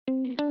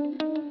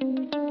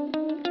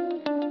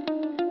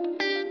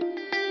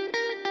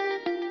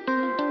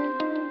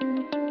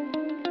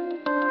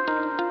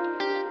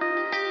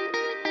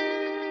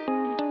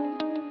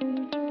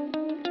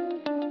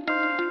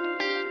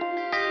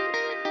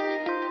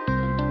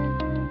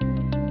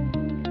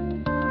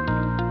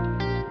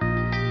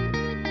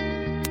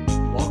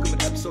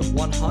episode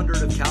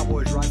 100 of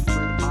Cowboys Drive Through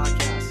the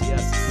podcast.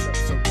 Yes, this is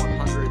episode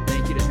 100.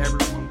 Thank you to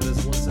everyone that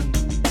has listened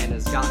and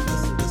has gotten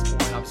us to this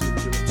point. Obviously,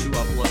 we're doing 2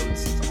 uploads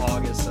since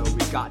August, so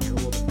we've gotten here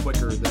a little bit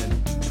quicker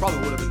than probably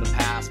would have in the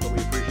past, but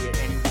we appreciate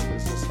anyone that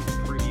has listened to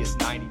the previous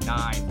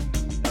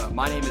 99.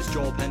 My name is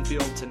Joel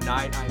Penfield.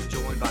 Tonight, I am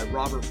joined by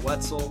Robert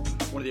Wetzel,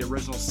 one of the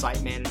original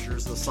site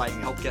managers of the site,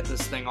 and helped get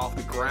this thing off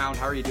the ground.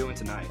 How are you doing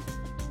tonight?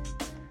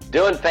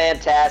 Doing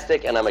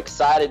fantastic, and I'm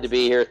excited to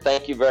be here.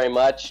 Thank you very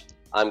much.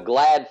 I'm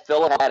glad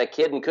Philip had a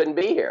kid and couldn't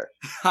be here.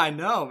 I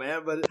know,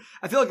 man, but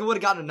I feel like we would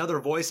have gotten another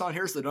voice on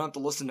here so they don't have to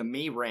listen to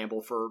me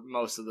ramble for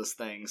most of this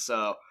thing.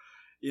 So,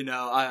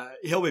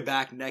 he'll be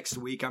back next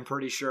week, I'm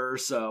pretty sure.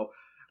 So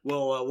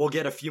we'll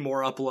get a few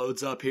more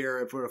uploads up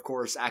here. But of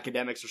course,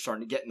 academics are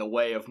starting to get in the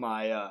way of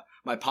my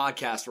my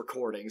podcast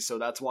recording. So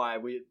that's why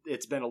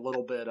it's been a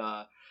little bit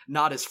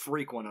not as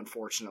frequent,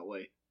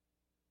 unfortunately.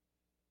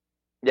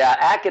 Yeah,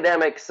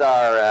 academics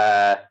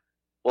are,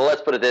 well,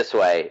 let's put it this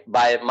way.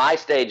 By my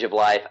stage of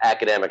life,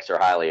 academics are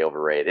highly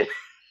overrated.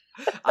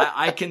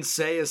 I can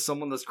say as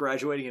someone that's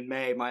graduating in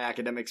May, my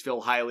academics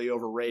feel highly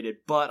overrated,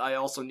 but I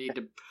also need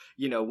to,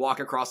 walk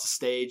across the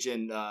stage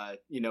and,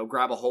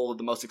 grab a hold of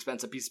the most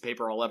expensive piece of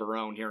paper I'll ever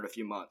own here in a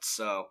few months.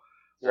 So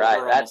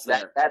right,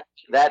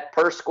 that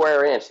per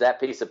square inch, that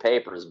piece of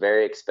paper is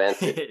very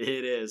expensive.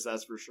 It is,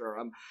 that's for sure.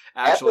 I'm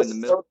actually in the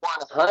middle.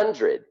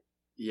 100.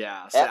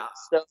 Yeah.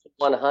 Episode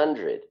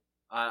 100.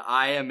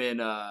 I'm in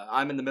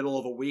the middle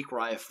of a week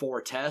where I have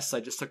 4 tests. I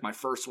just took my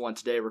first one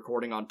today,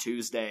 recording on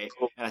Tuesday,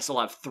 and I still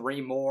have 3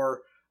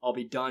 more. I'll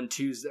be done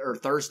Tuesday or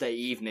Thursday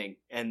evening,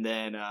 and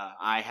then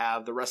I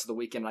have the rest of the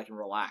weekend I can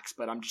relax.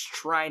 But I'm just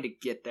trying to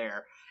get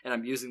there, and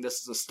I'm using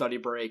this as a study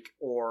break,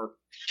 or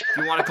if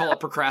you want to call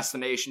it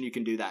procrastination, you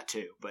can do that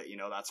too. But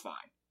that's fine.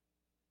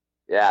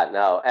 Yeah,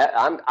 no,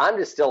 I'm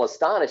just still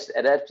astonished,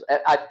 and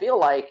I feel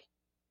like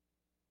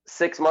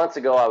 6 months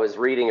ago I was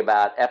reading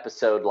about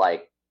episode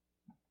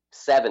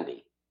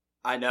 70.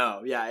 I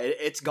know, yeah,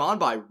 it's gone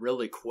by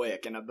really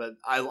quick, but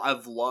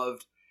I've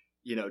loved,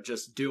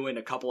 just doing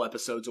a couple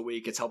episodes a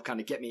week. It's helped kind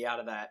of get me out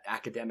of that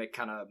academic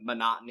kind of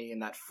monotony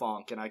and that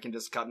funk, and I can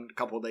just cut in a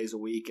couple of days a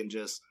week and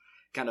just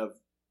kind of,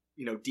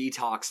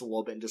 detox a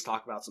little bit and just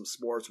talk about some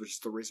sports, which is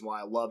the reason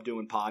why I love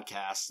doing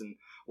podcasts and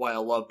why I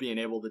love being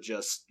able to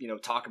just,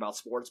 talk about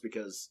sports,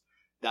 because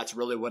that's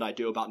really what I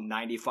do about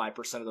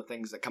 95% of the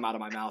things that come out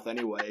of my mouth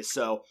anyway.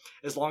 So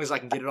as long as I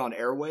can get it on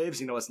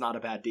airwaves, it's not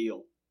a bad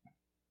deal.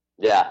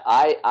 Yeah,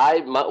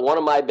 one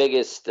of my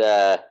biggest,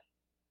 one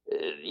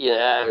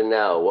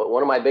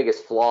of my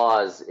biggest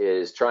flaws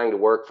is trying to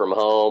work from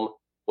home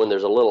when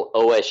there's a little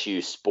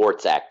OSU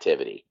sports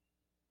activity.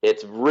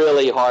 It's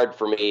really hard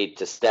for me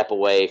to step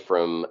away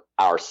from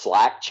our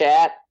Slack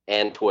chat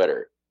and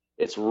Twitter.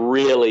 It's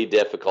really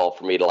difficult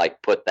for me to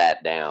put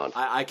that down.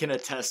 I can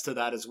attest to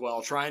that as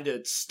well. Trying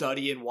to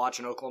study and watch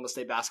an Oklahoma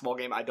State basketball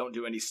game, I don't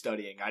do any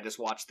studying. I just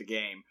watch the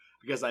game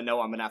because I know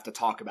I'm going to have to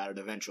talk about it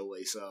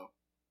eventually. So,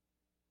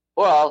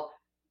 well,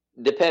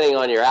 depending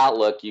on your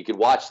outlook, you could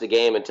watch the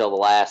game until the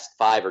last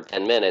 5 or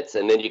 10 minutes,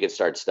 and then you could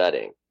start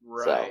studying.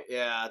 Right? So.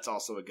 Yeah, that's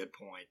also a good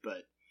point.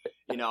 But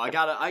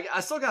I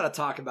still gotta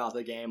talk about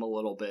the game a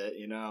little bit.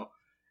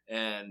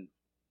 And.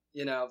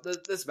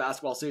 This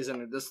basketball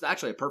season, this is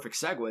actually a perfect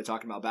segue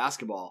talking about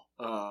basketball.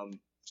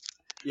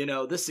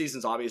 This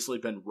season's obviously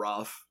been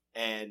rough,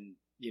 and,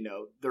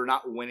 they're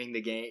not winning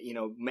the game,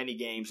 many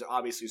games.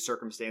 Obviously,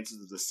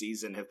 circumstances of the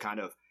season have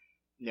kind of,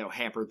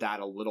 hampered that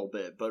a little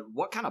bit. But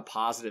what kind of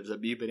positives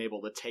have you been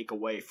able to take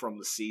away from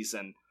the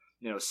season,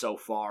 so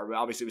far?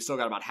 Obviously, we still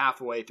got about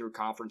halfway through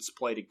conference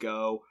play to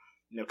go.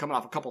 Coming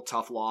off a couple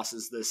tough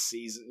losses this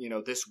season,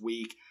 this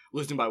week,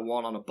 losing by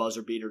 1 on a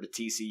buzzer beater to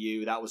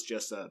TCU. That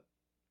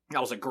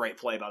was a great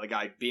play by the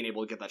guy being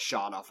able to get that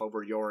shot off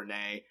over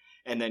Yorane,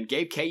 and then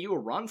gave KU a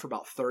run for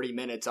about 30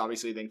 minutes.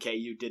 Obviously, then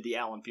KU did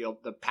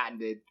the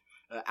patented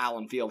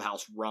Allen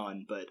Fieldhouse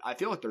run. But I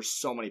feel like there's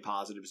so many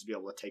positives to be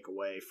able to take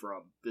away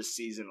from this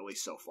season, at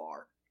least so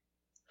far.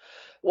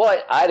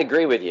 Well, I'd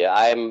agree with you.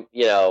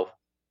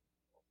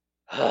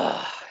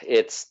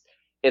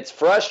 It's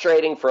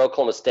frustrating for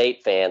Oklahoma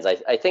State fans.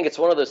 I think it's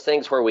one of those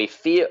things where you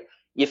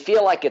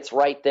feel like it's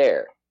right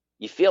there.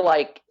 You feel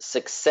like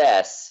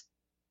success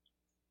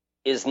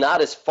is not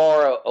as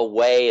far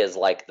away as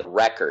the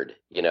record,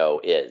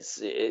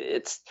 is.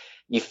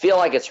 You feel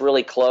like it's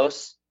really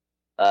close.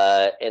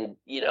 And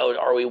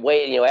are we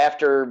waiting,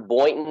 after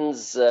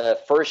Boynton's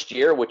first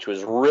year, which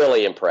was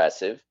really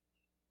impressive,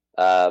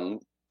 to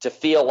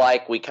feel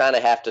like we kind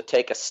of have to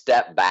take a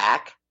step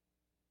back?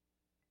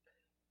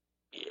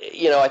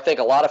 I think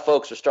a lot of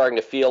folks are starting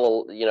to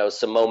feel,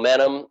 some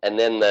momentum, and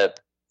then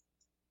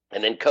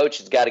coach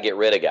has got to get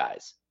rid of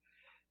guys.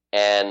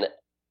 And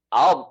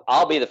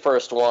I'll be the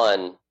first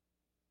one.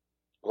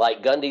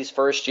 Like Gundy's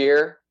first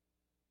year,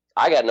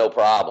 I got no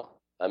problem.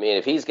 I mean,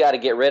 if he's got to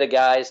get rid of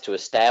guys to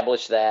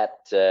establish that,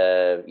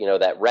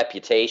 that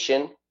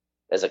reputation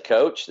as a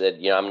coach, that,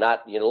 I'm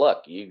not,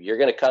 look, you're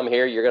going to come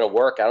here, you're going to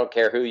work. I don't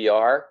care who you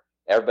are.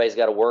 Everybody's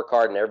got to work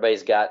hard, and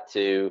everybody's got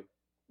to,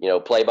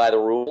 play by the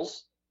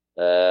rules.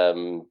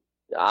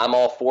 I'm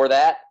all for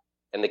that.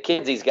 And the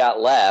kids he's got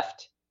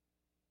left,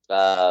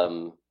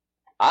 my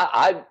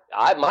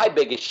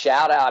biggest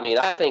shout out. I mean,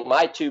 I think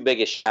my two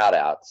biggest shout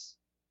outs.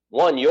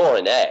 One,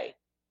 Yorane.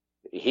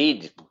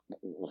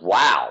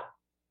 Wow.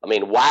 I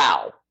mean,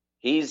 wow.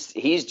 He's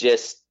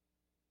just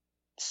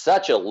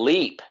such a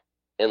leap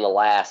in the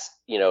last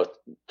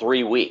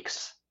 3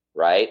 weeks,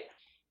 right?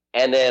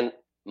 And then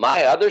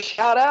my other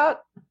shout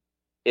out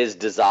is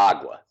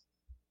Dzagwa.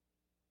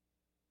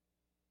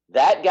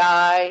 That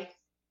guy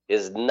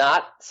is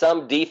not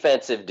some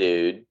defensive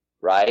dude,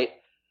 right?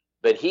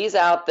 But he's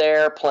out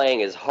there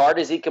playing as hard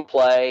as he can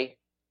play.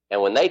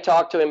 And when they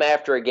talk to him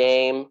after a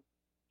game,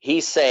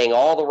 he's saying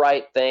all the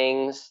right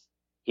things.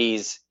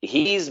 He's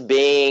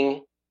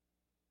being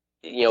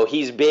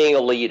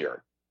a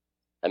leader.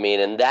 I mean,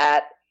 and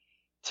that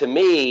to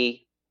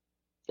me,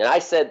 and I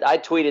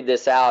tweeted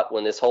this out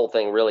when this whole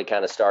thing really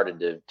kind of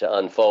started to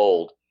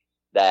unfold,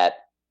 that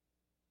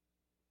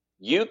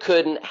you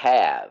couldn't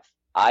have,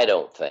 I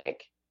don't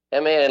think. I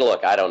mean, and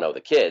look, I don't know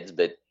the kids,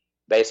 but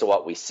based on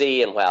what we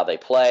see and how they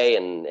play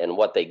and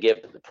what they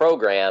give to the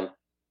program,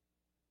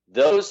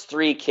 those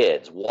three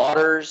kids,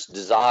 Waters,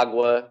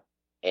 Dzagwa,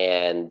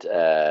 and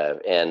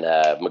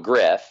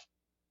McGriff,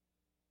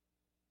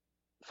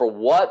 for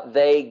what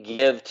they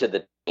give to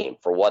the team,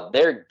 for what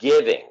they're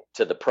giving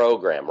to the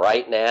program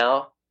right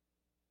now,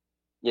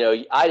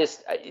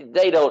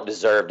 they don't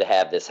deserve to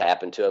have this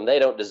happen to them. They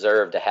don't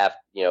deserve to have,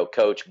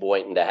 Coach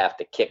Boynton to have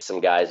to kick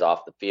some guys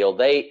off the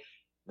field.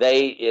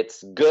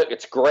 It's good.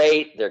 It's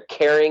great. They're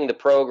carrying the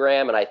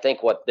program. And I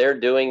think what they're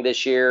doing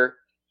this year,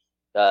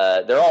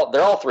 they're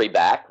all three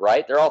back,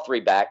 right? They're all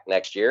three back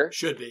next year.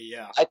 Should be.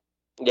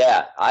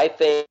 Yeah. I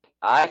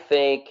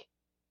think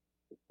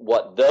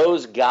what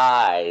those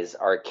guys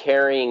are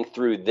carrying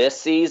through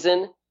this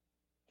season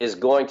is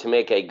going to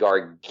make a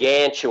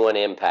gargantuan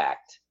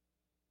impact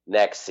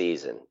next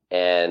season.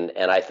 And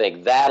I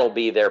think that'll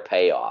be their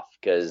payoff,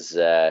 because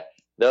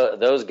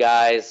those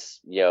guys,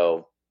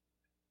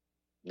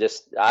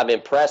 I'm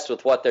impressed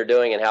with what they're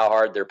doing and how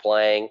hard they're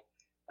playing.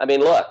 I mean,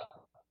 look,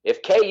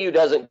 if KU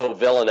doesn't go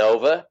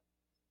Villanova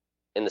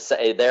in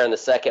the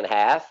second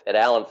half at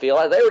Allen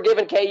Field, they were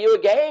giving KU a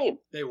game.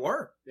 They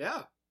were,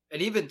 yeah.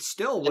 And even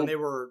still, when they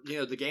were,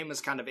 the game was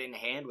kind of in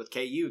hand with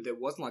KU, it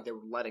wasn't like they were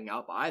letting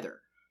up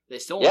either. They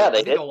still,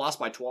 they lost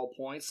by 12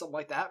 points, something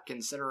like that,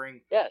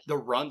 considering the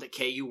run that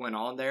KU went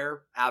on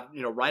there.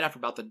 Right after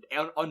about the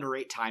under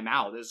 8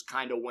 timeout is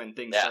kind of when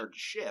things started to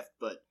shift.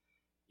 But,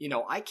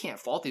 I can't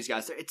fault these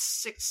guys.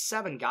 It's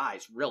 6-7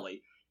 guys,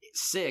 really.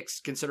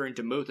 6, considering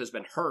DeMuth has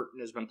been hurt and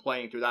has been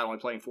playing through that, only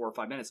playing 4 or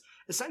 5 minutes.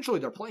 Essentially,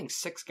 they're playing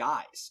 6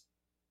 guys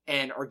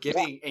and are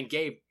giving and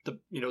gave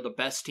the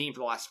best team for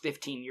the last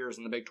 15 years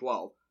in the Big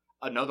 12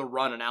 another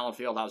run in Allen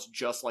Fieldhouse,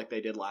 just like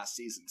they did last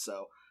season.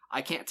 So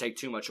I can't take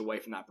too much away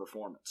from that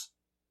performance.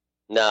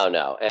 No.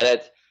 And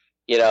it's,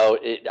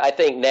 I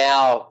think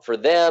now for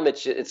them,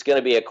 it's going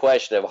to be a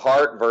question of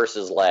heart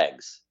versus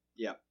legs.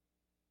 Yeah.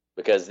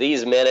 Because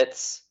these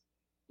minutes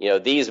are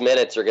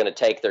going to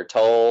take their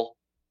toll.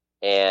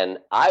 And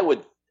I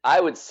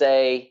would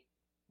say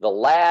the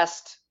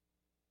last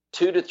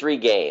 2 to 3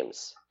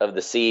 games of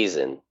the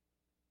season,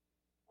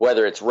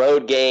 whether it's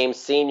road games,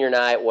 senior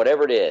night,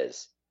 whatever it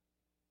is,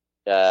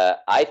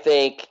 I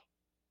think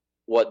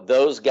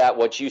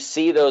what you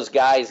see those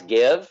guys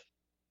give,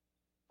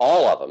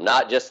 all of them,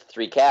 not just the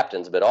 3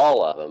 captains, but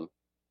all of them,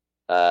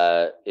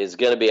 is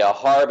going to be a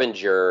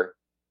harbinger,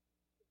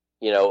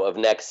 of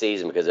next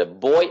season. Because if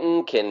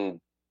Boynton can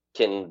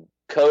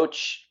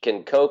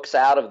coax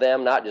out of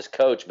them, not just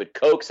coach, but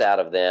coax out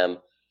of them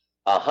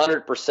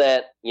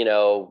 100%,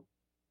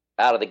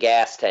 out of the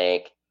gas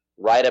tank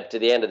right up to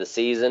the end of the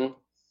season.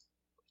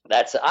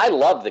 I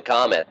love the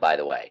comment, by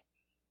the way.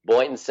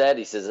 Boynton said,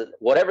 he says,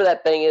 whatever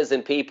that thing is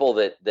in people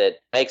that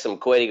makes them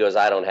quit, he goes,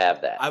 I don't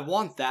have that. I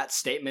want that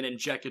statement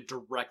injected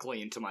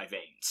directly into my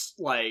veins.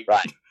 Like,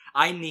 right.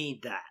 I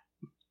need that.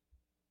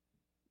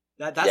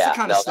 That's the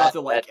kind of stuff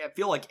that I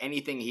feel like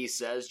anything he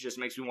says just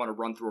makes me want to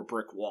run through a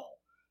brick wall.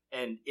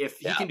 And if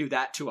he can do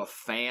that to a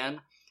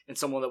fan and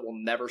someone that will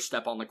never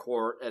step on the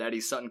court at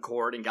Eddie Sutton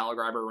Court in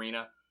Gallagher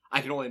Arena,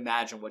 I can only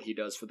imagine what he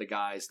does for the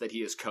guys that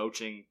he is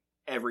coaching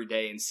every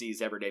day and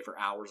sees every day for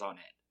hours on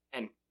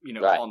end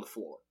and, on the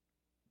floor.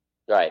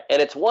 Right.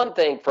 And it's one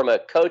thing from a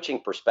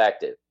coaching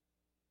perspective.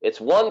 It's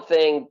one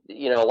thing,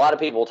 a lot of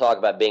people will talk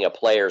about being a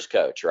player's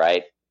coach,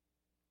 right?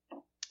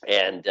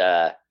 And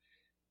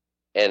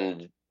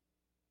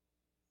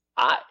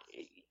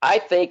I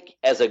think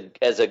as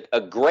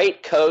a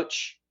great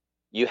coach,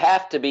 you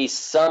have to be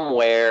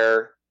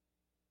somewhere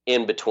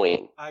in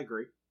between. I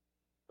agree.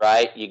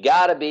 Right? You've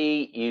got to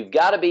be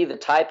the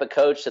type of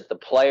coach that the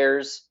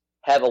players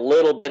have a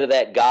little bit of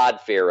that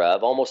God fear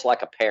of, almost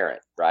like a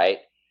parent, right?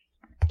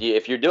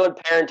 If you're doing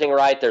parenting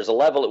right, there's a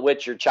level at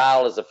which your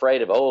child is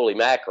afraid of, holy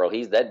mackerel,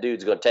 that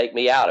dude's going to take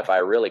me out if I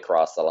really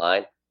cross the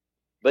line.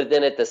 But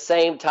then at the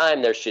same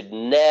time, there should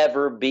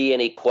never be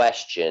any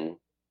question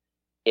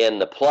in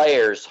the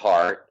player's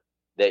heart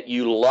that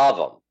you love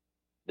them,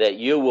 that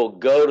you will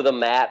go to the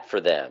mat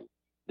for them,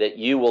 that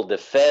you will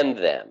defend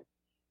them.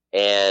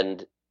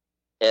 And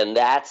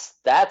that's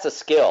a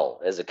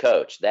skill as a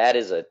coach. That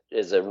is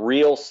a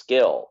real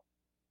skill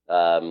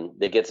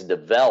that gets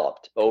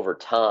developed over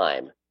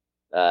time.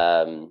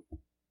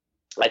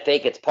 I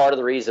think it's part of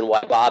the reason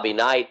why Bobby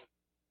Knight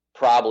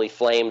probably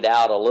flamed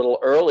out a little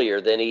earlier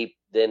than he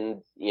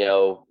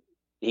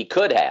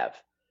could have,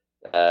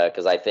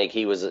 because I think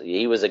he was a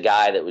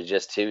guy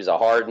that he was a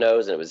hard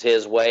nose, and it was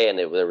his way, and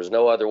there was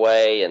no other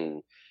way,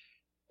 and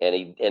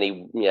he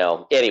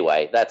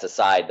anyway, that's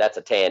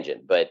a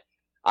tangent. But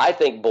I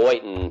think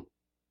Boynton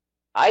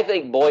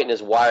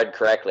is wired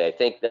correctly. I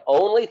think the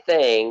only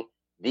thing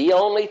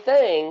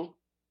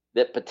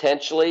that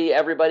potentially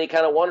everybody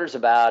kind of wonders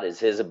about is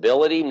his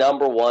ability,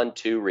 number one,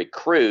 to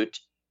recruit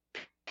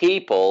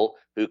people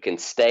who can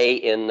stay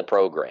in the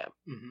program.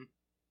 Mm-hmm.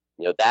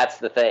 That's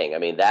the thing. I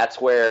mean,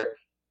 that's where,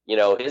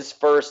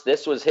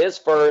 this was his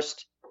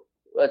first,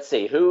 let's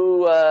see, who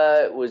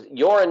was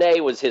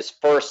Yorane was his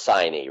first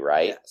signee,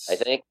 right? Yes. I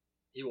think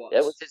he was.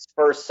 It was his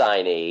first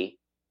signee.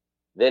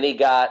 Then he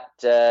got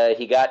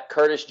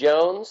Curtis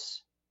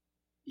Jones.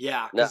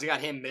 Yeah, because he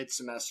got him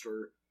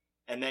mid-semester,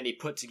 and then he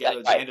put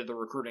together the end of the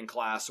recruiting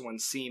class when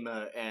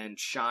Sema and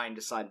Shine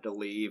decided to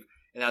leave,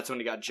 and that's when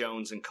he got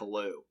Jones and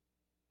Kalu.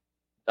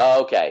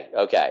 Oh, okay.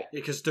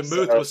 Because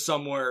DeMuth was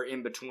somewhere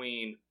in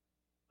between.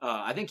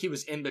 I think he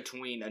was in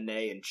between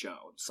Ane and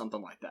Jones,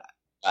 something like that.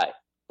 Right.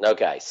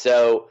 Okay.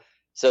 So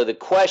the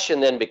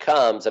question then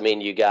becomes, I mean,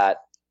 you got,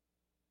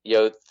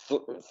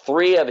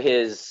 three out of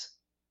his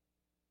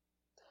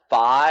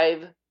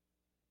five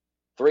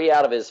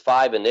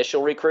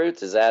initial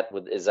recruits. Is that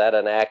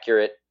an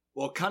accurate?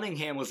 Well,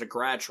 Cunningham was a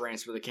grad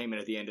transfer that came in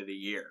at the end of the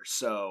year,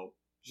 so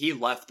he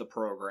left the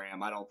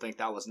program. I don't think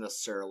that was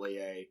necessarily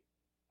a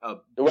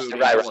door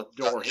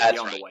hit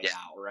on the way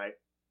out, right?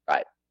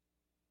 Right.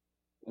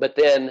 But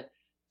then,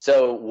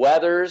 so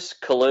Weathers,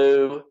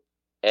 Kalu,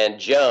 and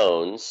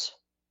Jones.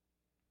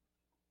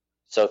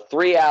 So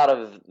 3 out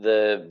of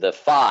the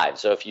 5.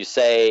 So if you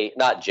say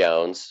not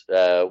Jones,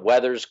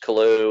 Weathers,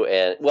 Kalu,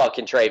 and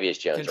Contravious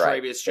Jones,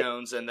 right? Contravious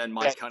Jones, and then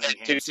Mike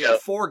Cunningham. So you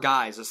have 4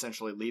 guys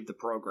essentially leave the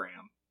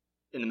program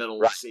in the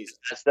middle of the season.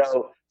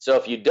 So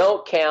if you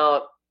don't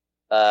count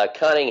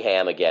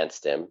Cunningham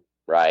against him,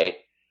 right?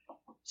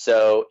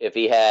 So if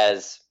he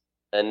has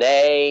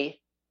Ane,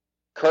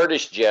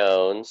 Curtis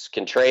Jones,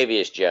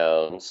 Contravious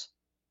Jones,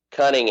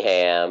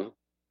 Cunningham,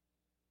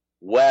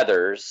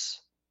 Weathers,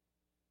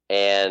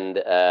 and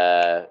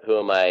who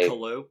am I?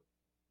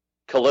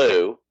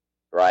 Kalu,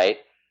 right?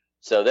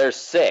 So there's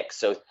 6.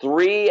 So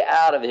 3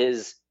 out of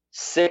his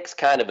 6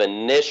 kind of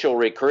initial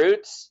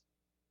recruits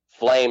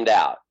flamed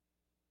out.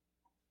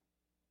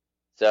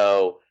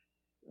 So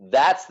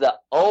that's the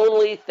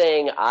only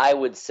thing I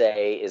would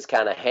say is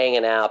kind of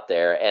hanging out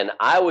there, and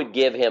I would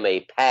give him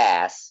a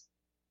pass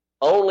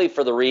only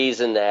for the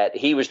reason that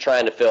he was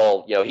trying to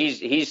fill,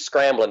 he's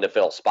scrambling to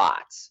fill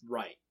spots.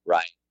 Right.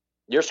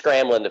 You're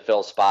scrambling to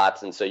fill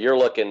spots, and so you're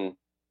looking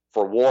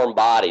for warm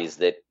bodies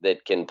that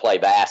can play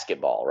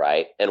basketball,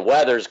 right? And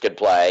Weathers could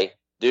play,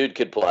 Dude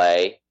could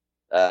play.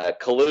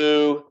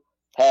 Kalu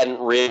hadn't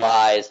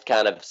realized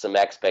kind of some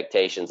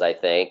expectations, I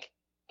think.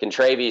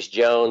 Contravious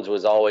Jones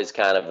was always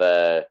kind of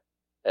a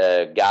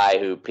guy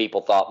who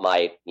people thought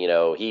might,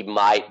 he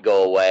might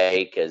go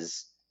away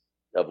because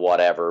of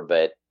whatever,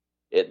 but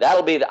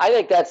I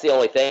think that's the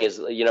only thing is,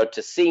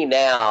 to see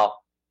now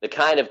the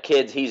kind of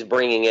kids he's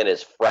bringing in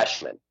as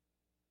freshmen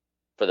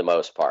for the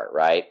most part,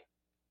 right?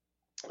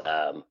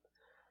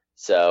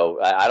 So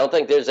I don't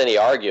think there's any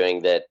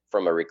arguing that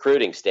from a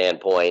recruiting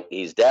standpoint,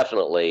 he's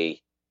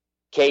definitely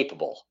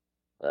capable.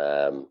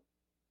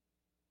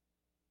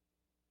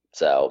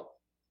 So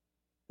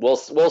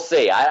we'll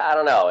see. I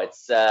don't know.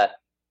 It's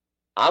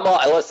I'm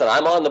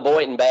on the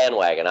Boynton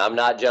bandwagon. I'm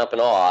not jumping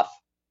off.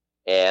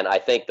 And I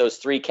think those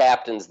 3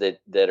 captains that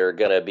are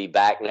going to be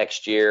back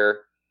next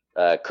year,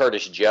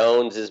 Curtis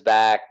Jones is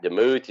back,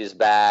 DeMuth is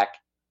back.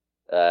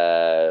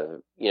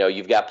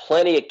 You've got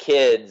plenty of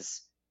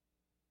kids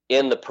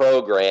in the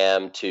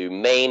program to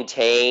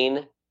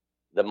maintain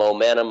the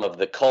momentum of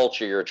the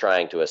culture you're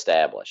trying to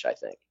establish, I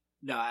think.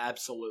 No,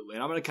 absolutely.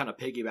 And I'm going to kind of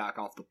piggyback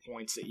off the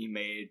points that you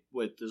made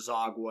with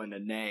Zagwa and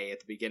Ane at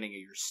the beginning of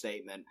your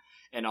statement.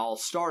 And I'll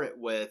start it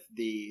with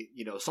the,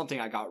 something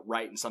I got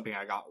right and something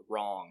I got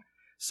wrong.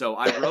 So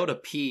I wrote a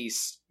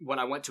piece when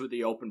I went to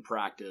the open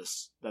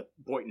practice that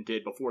Boynton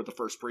did before the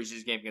first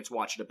preseason game against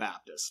Ouachita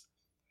Baptist.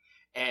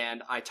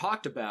 And I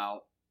talked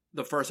about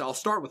I'll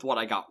start with what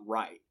I got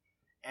right.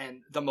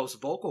 And the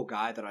most vocal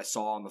guy that I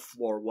saw on the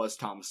floor was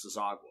Thomas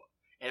Zagwa.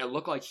 And it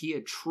looked like he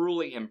had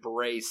truly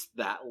embraced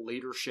that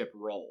leadership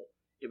role.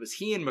 It was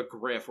he and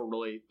McGriff were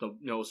really the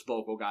most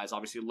vocal guys.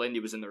 Obviously, Lindy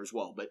was in there as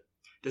well. But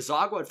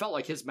Zagwa, it felt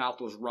like his mouth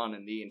was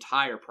running the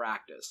entire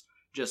practice.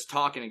 Just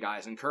talking to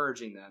guys,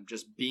 encouraging them,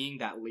 just being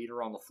that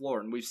leader on the floor.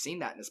 And we've seen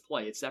that in his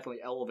play. It's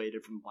definitely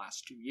elevated from the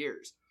last 2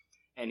 years.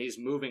 And he's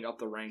moving up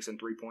the ranks in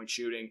three-point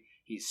shooting.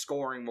 He's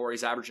scoring more.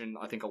 He's averaging,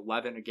 I think,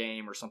 11 a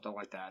game or something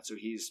like that. So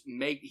he's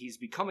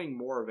becoming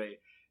more of a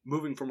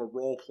moving from a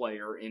role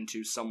player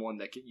into someone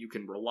that you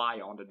can rely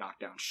on to knock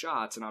down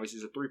shots. And obviously,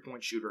 as a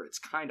three-point shooter, it's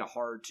kind of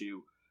hard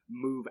to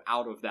move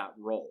out of that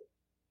role.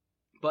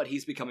 But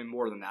he's becoming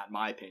more than that, in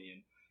my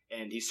opinion.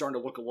 And he's starting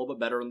to look a little bit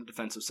better on the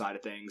defensive side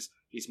of things.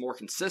 He's more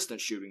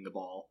consistent shooting the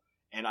ball.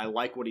 And I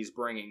like what he's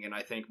bringing, and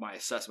I think my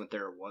assessment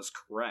there was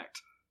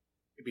correct.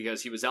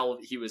 Because he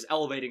was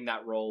elevating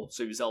that role,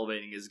 so he was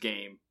elevating his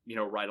game,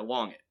 right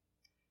along it.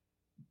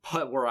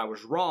 But where I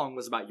was wrong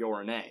was about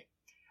Yorane.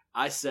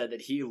 I said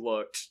that he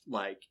looked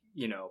like,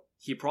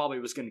 he probably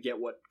was going to get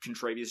what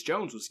Contravious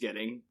Jones was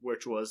getting,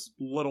 which was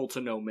little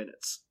to no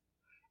minutes.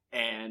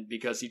 And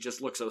because he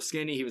just looked so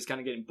skinny, he was kind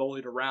of getting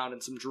bullied around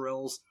in some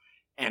drills,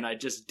 and I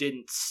just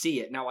didn't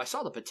see it. Now, I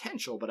saw the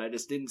potential, but I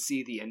just didn't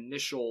see the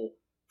initial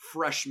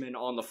freshman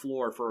on the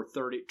floor for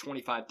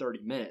 25, 30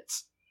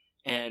 minutes.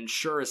 And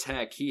sure as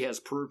heck, he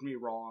has proved me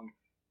wrong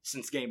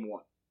since game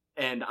one.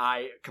 And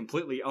I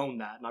completely own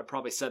that. And I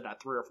probably said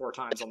that 3 or 4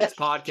 times on this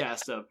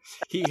podcast. Of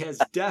he has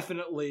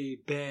definitely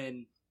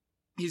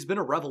he's been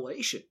a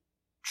revelation.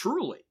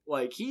 Truly.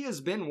 Like, he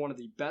has been one of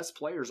the best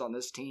players on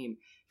this team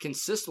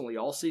consistently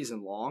all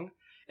season long.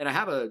 And I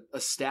have a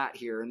stat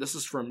here, and this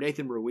is from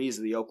Nathan Ruiz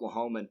of the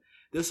Oklahoman.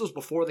 This was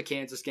before the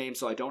Kansas game,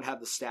 so I don't have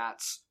the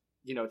stats.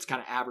 It's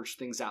kind of averaged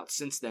things out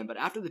since then. But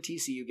after the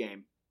TCU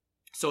game,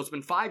 so it's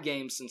been 5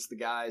 games since the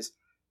guys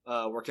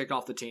were kicked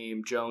off the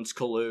team, Jones,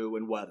 Kalu,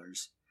 and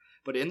Weathers.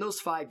 But in those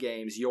 5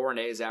 games,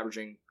 Yorane is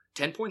averaging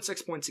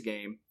 10.6 points a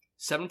game,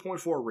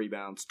 7.4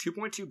 rebounds,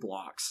 2.2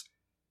 blocks,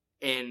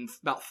 in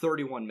about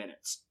 31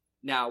 minutes.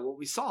 Now, what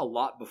we saw a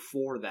lot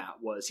before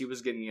that was he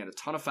was getting in a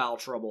ton of foul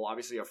trouble,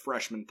 obviously a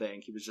freshman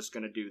thing. He was just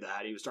going to do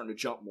that. He was starting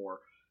to jump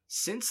more.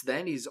 Since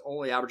then, he's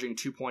only averaging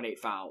 2.8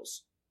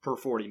 fouls per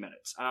 40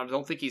 minutes. And I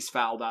don't think he's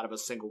fouled out of a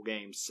single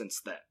game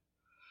since then.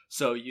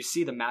 So you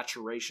see the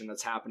maturation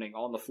that's happening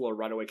on the floor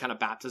right away, kind of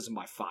baptism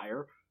by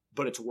fire,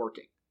 but it's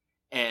working.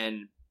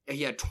 And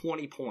he had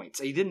 20 points.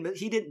 He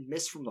didn't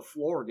miss from the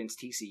floor against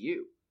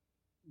TCU.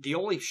 The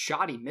only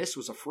shot he missed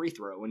was a free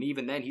throw, and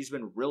even then he's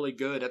been really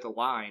good at the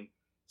line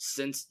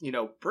since,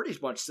 pretty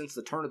much since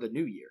the turn of the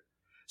new year.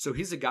 So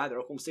he's a guy that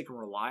Oklahoma State can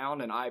rely on,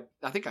 and I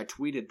think I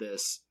tweeted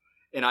this,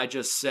 and I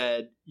just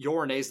said,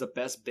 Yorane's the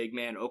best big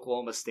man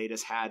Oklahoma State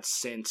has had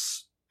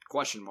since, ?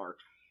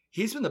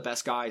 He's been the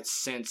best guy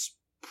since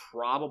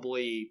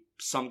probably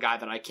some guy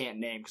that I can't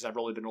name because I've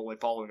really been only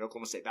following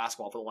Oklahoma State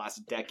basketball for the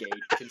last decade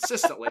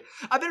consistently.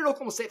 I've been an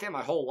Oklahoma State fan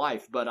my whole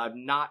life, but I've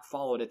not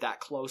followed it that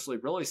closely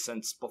really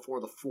since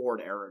before the Ford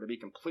era, to be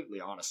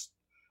completely honest.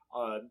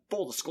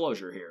 Full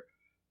disclosure here.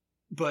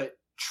 But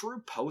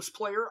true post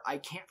player, I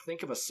can't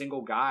think of a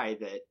single guy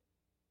that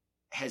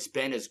has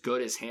been as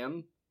good as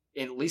him,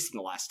 at least in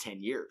the last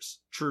 10 years.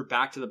 True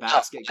back to the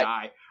basket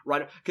guy,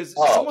 right? Because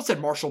someone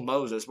said Marshall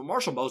Moses, but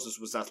Marshall Moses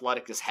was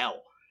athletic as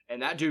hell.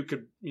 And that dude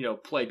could,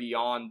 play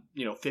beyond,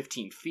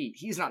 15 feet.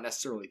 He's not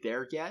necessarily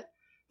there yet,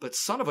 but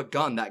son of a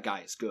gun, that guy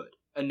is good.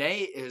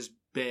 Ane has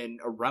been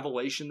a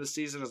revelation this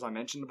season, as I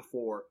mentioned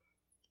before,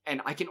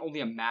 and I can only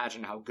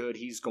imagine how good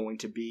he's going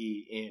to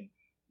be in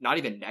not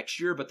even next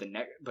year, but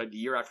the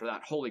year after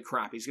that. Holy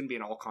crap, he's going to be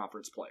an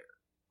all-conference player,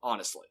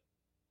 honestly.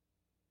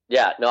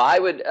 Yeah, no, I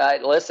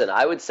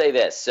would say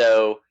this.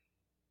 So,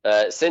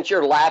 since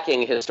you're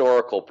lacking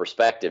historical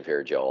perspective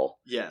here, Joel.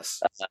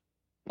 Yes.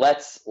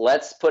 Let's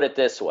put it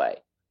this way.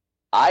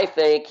 I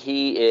think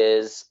he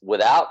is,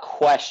 without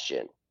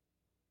question,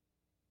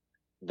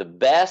 the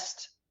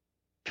best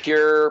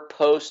pure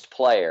post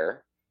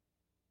player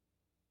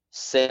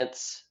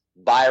since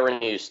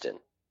Byron Houston.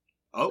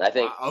 Oh, I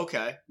think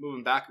okay.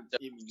 Moving back,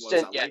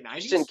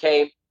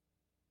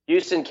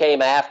 Houston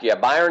came after. Yeah,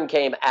 Byron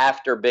came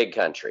after Big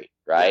Country,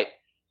 right?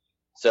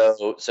 Yeah.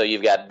 So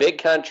you've got Big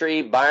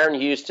Country, Byron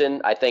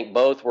Houston. I think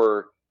both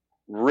were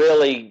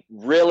really,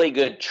 really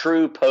good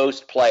true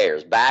post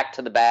players, back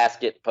to the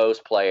basket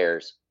post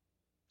players.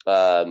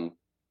 Ane,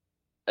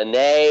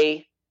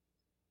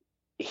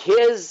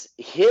 his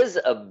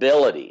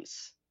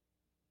abilities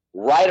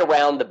right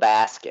around the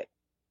basket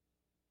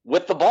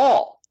with the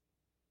ball.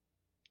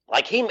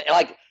 Like he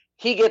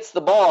gets the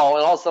ball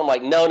and all of a sudden I'm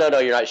like, no,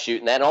 you're not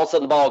shooting that. And all of a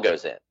sudden the ball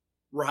goes in.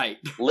 Right.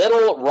 Right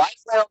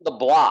around the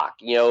block.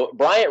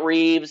 Bryant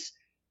Reeves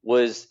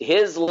was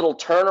his little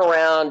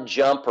turnaround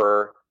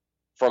jumper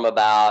from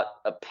about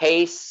a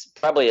pace,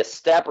 probably a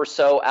step or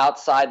so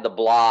outside the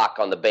block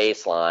on the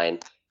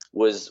baseline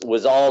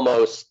was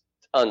almost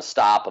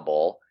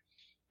unstoppable.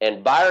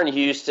 And Byron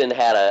Houston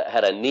had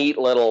a neat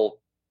little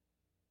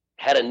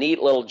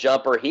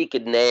jumper he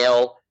could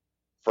nail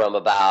from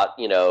about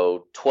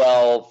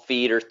 12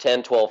 feet or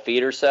 10, 12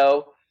 feet or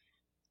so.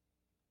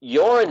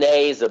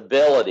 Yorane's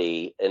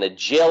ability and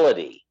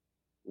agility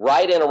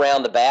right in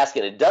around the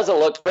basket, it doesn't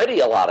look pretty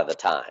a lot of the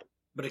time.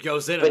 But it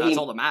goes in, and that's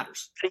all that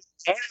matters. He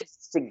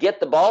has to get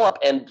the ball up,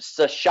 and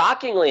so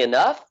shockingly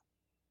enough,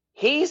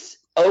 he's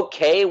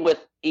okay with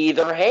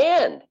either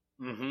hand,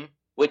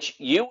 which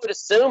you would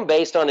assume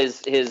based on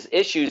his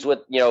issues with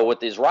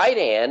his right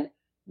hand,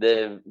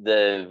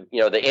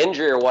 the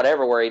injury or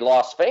whatever where he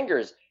lost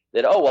fingers,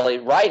 that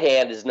his right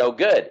hand is no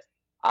good.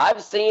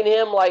 I've seen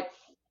him like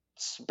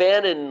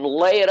spin and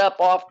lay it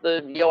up off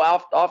the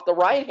off the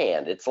right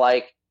hand. It's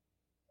like,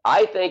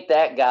 I think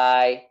that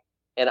guy,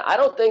 and I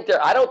don't think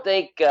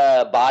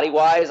body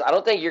wise, I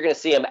don't think you're going to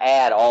see him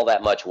add all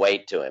that much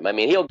weight to him. I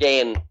mean, he'll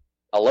gain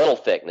a little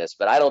thickness,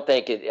 but I don't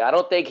think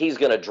he's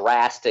going to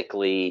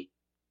drastically.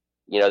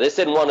 This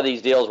isn't one of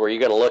these deals where you're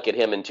going to look at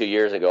him in 2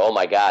 years and go, oh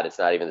my God, it's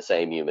not even the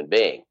same human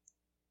being.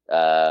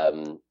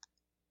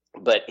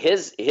 But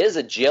his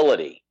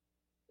agility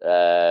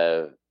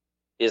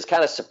is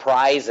kind of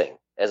surprising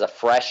as a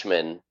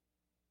freshman.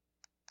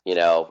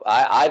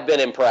 I've been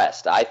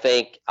impressed. I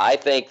think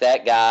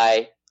that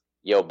guy,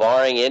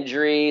 barring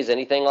injuries,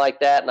 anything like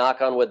that,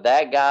 knock on wood,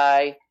 that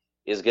guy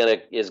is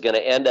gonna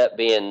end up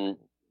being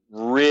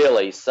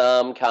really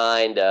some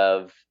kind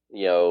of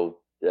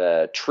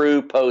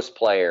true post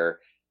player.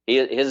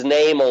 His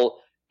name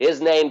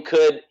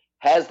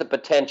has the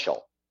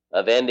potential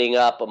of ending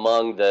up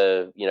among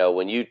the,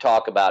 when you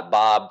talk about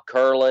Bob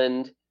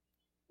Kurland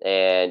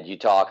and you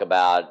talk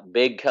about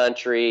Big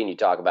Country and you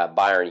talk about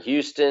Byron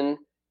Houston,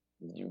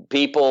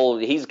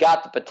 he's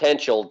got the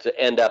potential to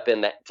end up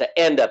in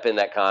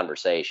that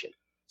conversation.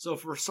 So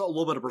for a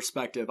little bit of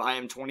perspective, I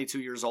am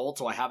 22 years old,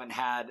 so I haven't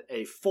had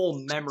a full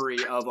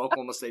memory of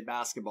Oklahoma State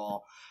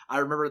basketball. I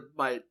remember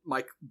my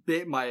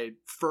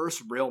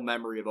first real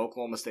memory of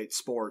Oklahoma State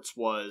sports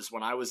was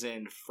when I was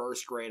in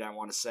first grade, I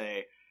want to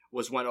say,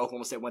 was when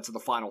Oklahoma State went to the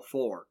Final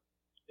Four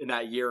in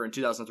that year in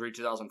 2003,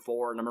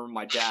 2004. And I remember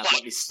my dad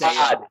let me stay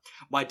up.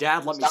 My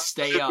dad let me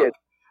stay up.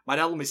 My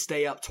dad let me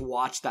stay up to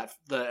watch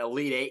the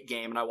Elite Eight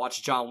game, and I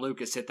watched John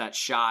Lucas hit that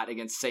shot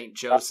against St.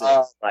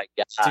 Joseph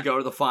to go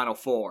to the Final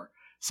Four.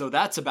 So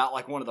that's about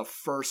like one of the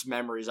first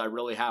memories I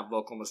really have of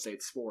Oklahoma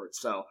State sports.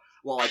 So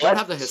while I don't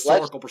have the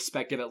historical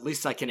perspective, at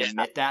least I can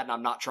admit that, and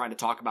I'm not trying to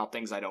talk about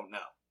things I don't know.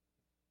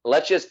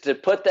 Let's just to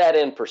put that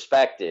in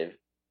perspective.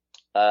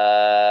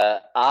 I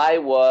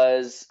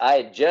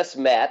had just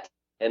met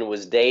and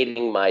was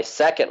dating my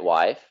second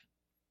wife,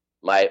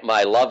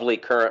 my lovely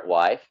current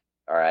wife.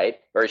 All right,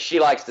 or she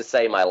likes to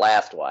say my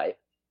last wife.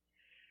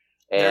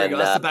 And there you go.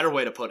 That's the better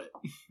way to put it.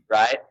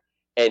 Right,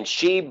 and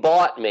she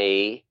bought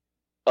me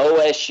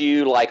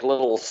OSU like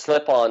little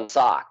slip-on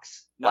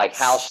socks, nice. Like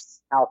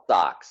house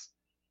socks,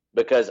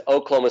 because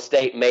Oklahoma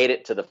State made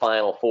it to the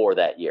Final Four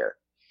that year.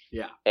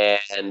 Yeah,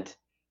 and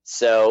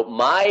so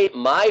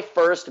my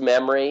first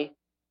memory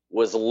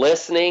was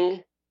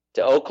listening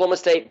to Oklahoma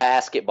State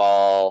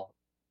basketball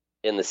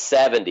in the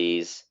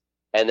 70s,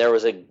 and there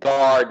was a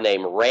guard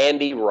named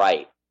Randy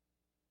Wright.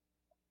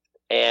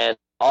 And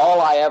all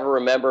I ever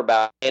remember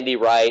about Randy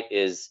Wright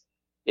is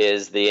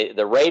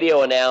the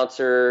radio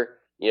announcer,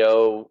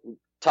 Wright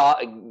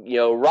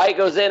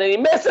goes in and he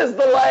misses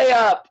the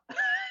layup.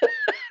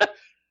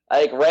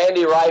 I think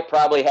Randy Wright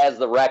probably has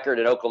the record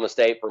at Oklahoma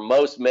State for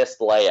most missed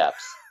layups.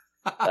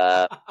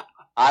 I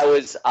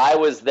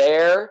was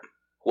there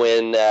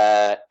when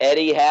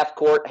Eddie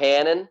Half-Court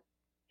Hannon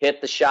hit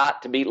the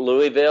shot to beat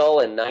Louisville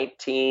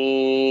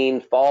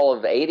in fall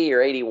of 80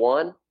 or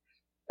 81.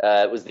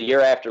 It was the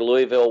year after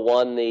Louisville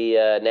won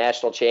the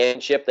national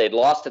championship. They'd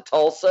lost to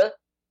Tulsa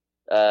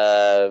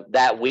earlier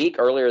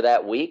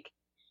that week,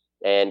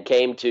 and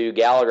came to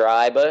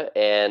Gallagher-Iba,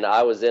 and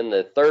I was in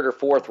the third or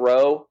fourth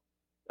row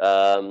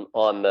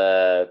on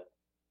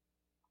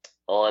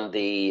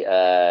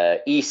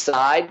the east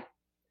side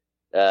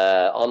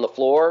on the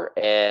floor,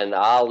 and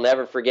I'll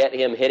never forget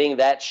him hitting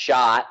that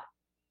shot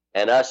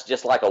and us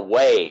just like a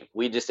wave.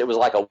 It was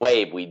like a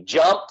wave. We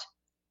jumped,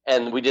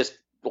 and we just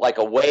like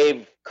a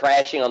wave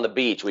crashing on the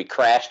beach. We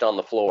crashed on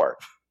the floor,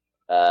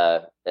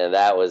 and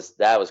that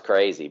was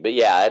crazy. But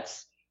yeah,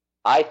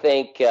 I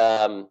think.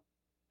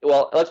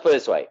 Well, let's put it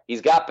this way: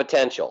 he's got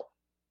potential.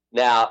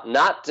 Now,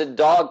 not to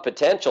dog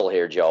potential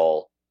here,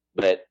 Joel,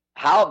 but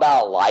how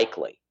about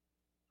Likely?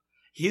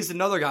 He's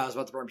another guy I was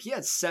about to bring up. He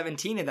had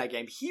 17 in that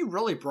game. He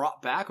really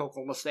brought back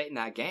Oklahoma State in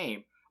that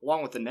game,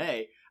 along with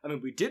Nene. I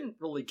mean, we didn't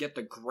really get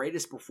the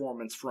greatest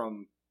performance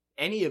from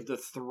any of the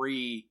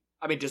three.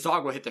 I mean,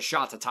 Desagua hit the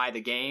shot to tie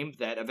the game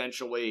that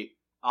eventually,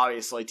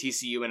 obviously,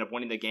 TCU ended up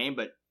winning the game.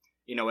 But,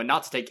 and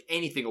not to take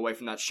anything away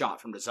from that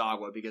shot from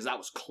Desagua because that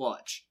was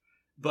clutch.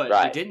 But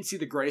right. We didn't see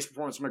the greatest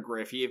performance from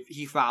McGriff.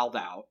 He fouled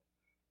out.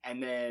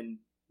 And then,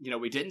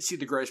 we didn't see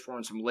the greatest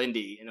performance from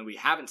Lindy. And then we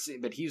haven't seen,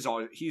 but he's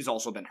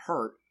also been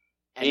hurt.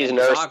 And he's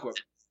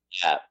nursed.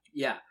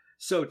 Yeah.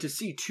 So to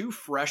see two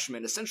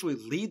freshmen essentially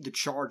lead the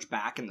charge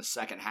back in the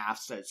second half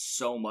says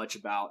so much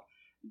about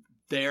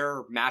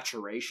their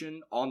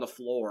maturation on the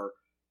floor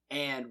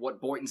and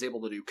what Boynton's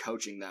able to do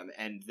coaching them.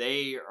 And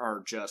they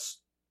are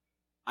just,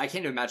 I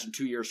can't even imagine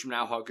 2 years from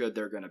now how good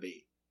they're going to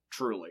be.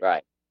 Truly.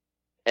 Right.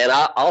 And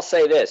I'll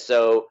say this.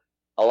 So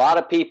a lot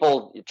of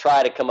people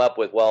try to come up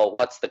with, well,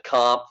 what's the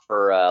comp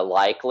for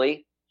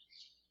Likely?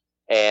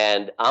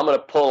 And I'm going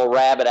to pull a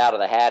rabbit out of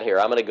the hat here.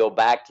 I'm going to go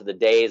back to the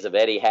days of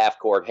Eddie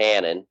Half-Court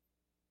Hannon.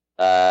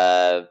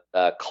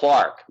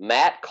 Clark.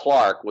 Matt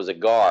Clark was a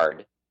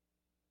guard.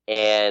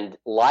 And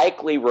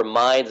Likely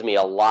reminds me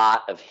a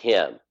lot of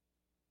him.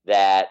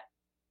 That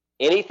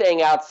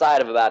anything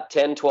outside of about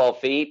 10, 12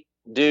 feet,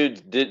 the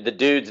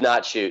dude's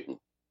not shooting.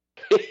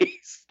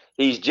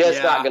 he's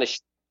just not going to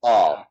shoot the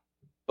ball. Yeah.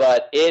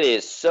 But it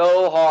is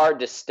so hard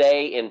to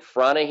stay in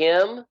front of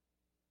him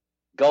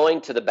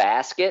going to the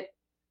basket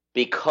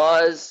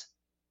because,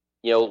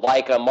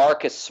 like a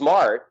Marcus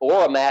Smart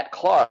or a Matt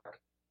Clark,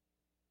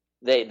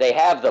 they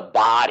have the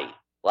body.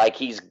 Like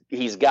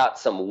he's got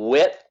some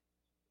width.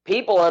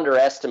 People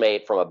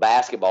underestimate from a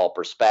basketball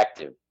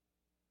perspective.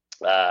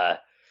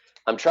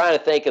 I'm trying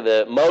to think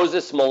of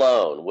Moses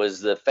Malone was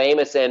the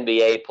famous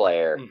NBA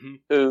player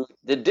who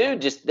the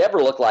dude just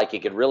never looked like he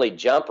could really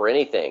jump or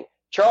anything.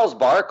 Charles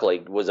Barkley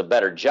was a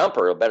better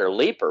jumper, a better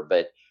leaper,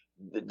 but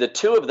the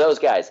two of those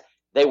guys,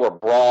 they were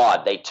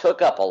broad. They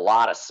took up a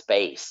lot of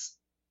space.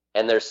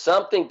 And there's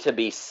something to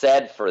be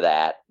said for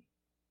that.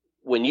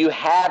 When you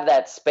have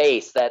that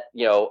space, that,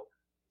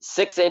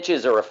 6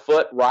 inches or a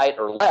foot right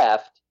or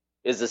left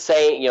is the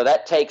same,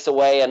 that takes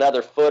away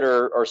another foot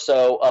or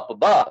so up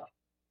above.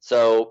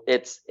 So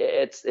it's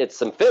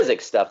some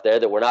physics stuff there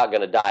that we're not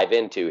going to dive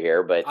into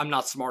here. But I'm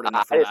not smart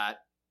enough for that.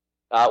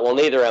 Well,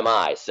 neither am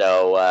I.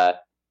 So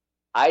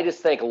I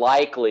just think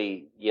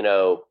Likely's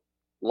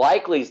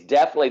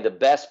definitely the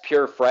best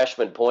pure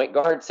freshman point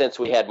guard since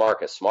we had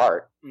Marcus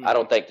Smart. I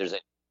don't think there's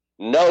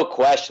no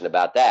question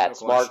about that.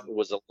 Smart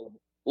was a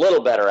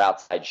little better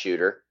outside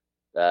shooter.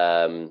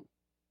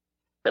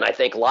 And I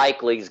think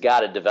Likely's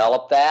got to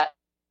develop that.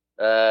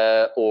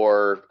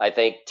 Or I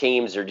think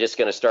teams are just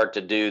going to start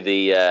to do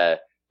the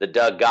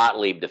Doug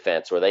Gottlieb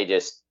defense where they're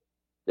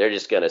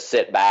just going to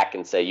sit back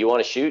and say, you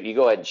want to shoot? You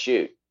go ahead and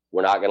shoot.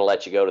 We're not going to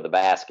let you go to the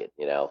basket,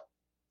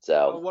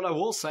 So what I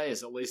will say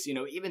is at least,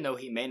 even though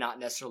he may not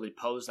necessarily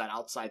pose that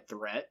outside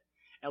threat,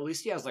 at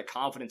least he has the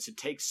confidence to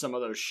take some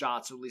of those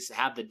shots, or at least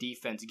have the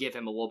defense give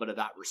him a little bit of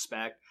that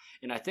respect.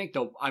 And I think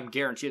I'm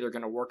guaranteed they're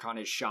going to work on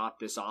his shot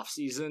this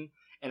offseason.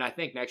 And I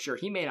think next year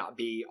he may not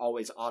be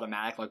always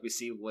automatic like we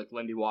see with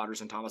Lindy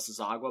Waters and Thomas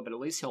Azagua, but at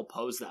least he'll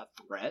pose that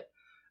threat.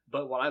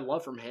 But what I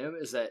love from him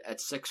is that at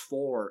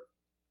 6'4",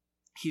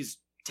 he's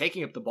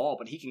taking up the ball,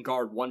 but he can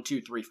guard 1,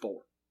 2, 3,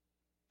 4.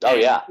 Oh,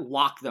 yeah.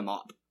 Lock them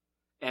up.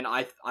 And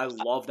I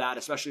love that,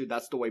 especially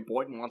that's the way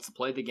Boynton wants to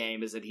play the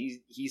game, is that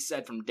he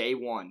said from day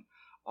one,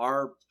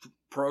 our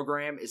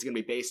program is going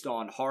to be based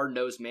on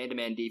hard-nosed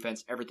man-to-man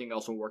defense. Everything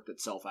else will work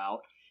itself out.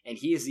 And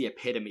he is the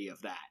epitome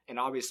of that. And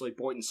obviously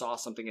Boynton saw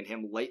something in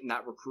him late in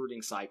that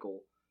recruiting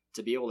cycle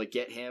to be able to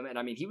get him. And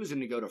I mean, he was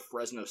going to go to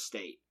Fresno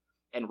State.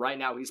 And right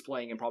now he's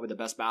playing in probably the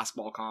best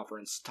basketball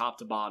conference, top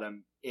to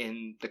bottom,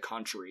 in the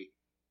country,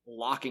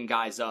 locking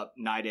guys up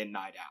night in,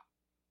 night out.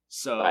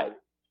 So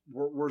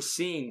we're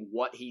seeing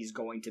what he's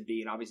going to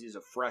be. And obviously he's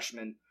a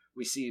freshman.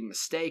 We see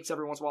mistakes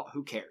every once in a while.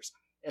 Who cares?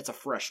 It's a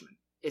freshman.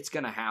 It's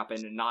going to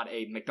happen, and not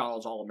a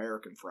McDonald's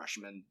All-American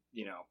freshman,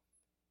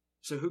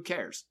 So who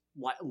cares?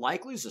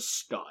 Likely's a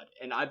stud,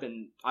 and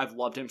I've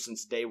loved him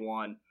since day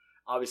one.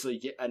 Obviously,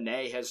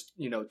 Ane has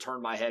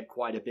turned my head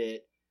quite a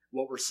bit.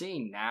 What we're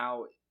seeing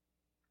now,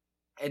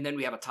 and then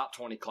we have a top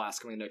 20 class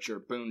coming next year,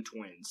 Boone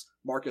twins,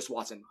 Marcus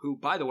Watson, who,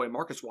 by the way,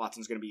 Marcus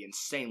Watson's going to be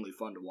insanely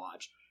fun to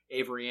watch.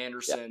 Avery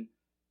Anderson,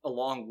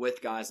 along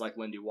with guys like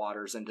Lindy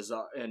Waters and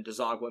Dezagua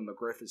and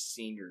McGriff as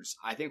seniors.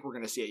 I think we're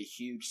going to see a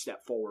huge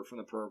step forward from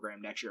the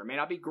program next year. It may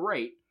not be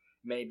great,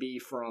 may be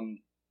from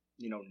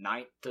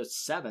 9th to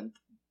 7th,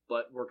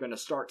 but we're going to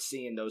start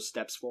seeing those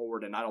steps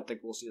forward, and I don't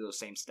think we'll see those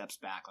same steps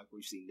back like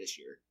we've seen this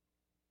year.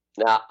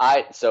 Now,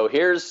 so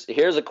here's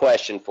a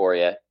question for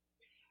you.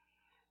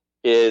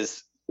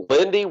 Is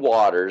Lindy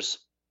Waters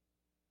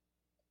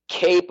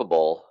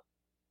capable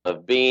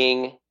of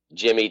being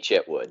Jimmy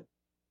Chitwood?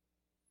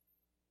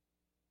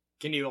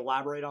 Can you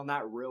elaborate on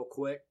that real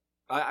quick?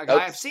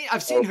 I've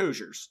seen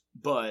Hoosiers,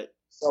 but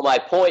so my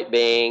point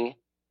being,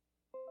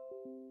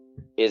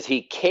 is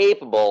he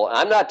capable?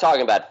 I'm not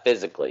talking about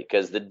physically,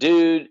 because the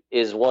dude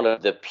is one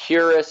of the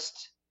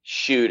purest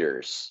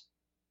shooters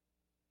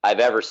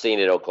I've ever seen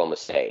at Oklahoma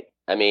State.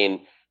 I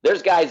mean,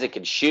 there's guys that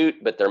could shoot,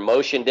 but their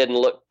motion didn't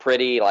look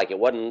pretty. Like it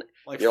wasn't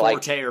like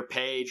Forte or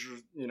Page,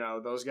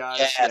 those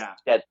guys.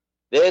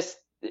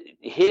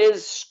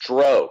 His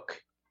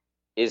stroke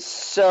is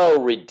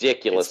so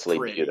ridiculously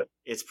beautiful.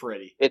 It's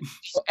pretty. It's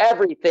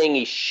everything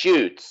he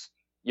shoots.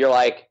 You're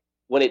like,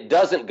 when it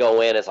doesn't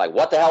go in, it's like,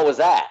 what the hell was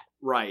that?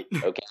 Right.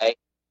 Okay.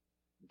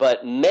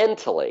 But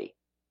mentally,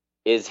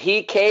 is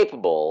he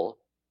capable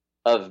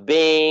of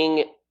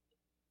being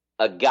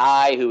a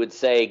guy who would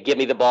say, give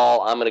me the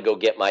ball, I'm going to go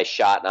get my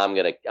shot, and I'm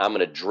going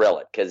to drill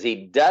it? Because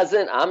he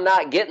doesn't. I'm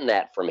not getting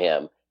that from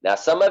him. Now,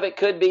 some of it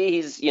could be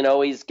he's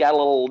got a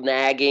little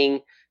nagging,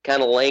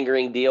 kind of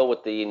lingering deal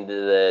with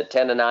the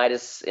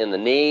tendonitis in the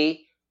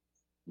knee.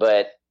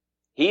 But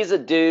he's a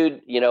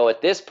dude,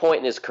 at this point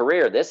in his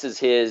career, this is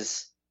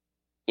his,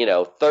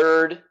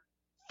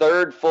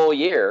 third full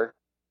year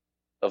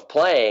of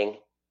playing.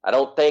 I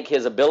don't think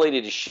his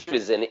ability to shoot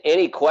is in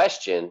any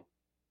question.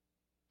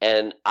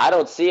 And I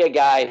don't see a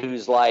guy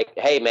who's like,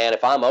 hey, man,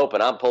 if I'm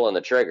open, I'm pulling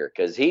the trigger.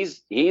 Because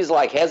he's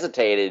like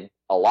hesitated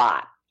a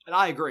lot. And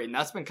I agree. And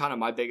that's been kind of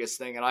my biggest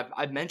thing. And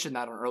I've mentioned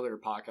that on earlier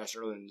podcasts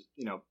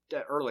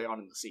early on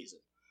in the season.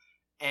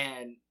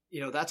 And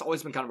that's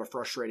always been kind of a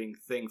frustrating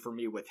thing for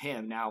me with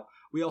him. Now,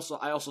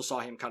 I also saw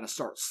him kind of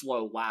start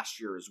slow last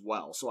year as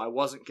well, so I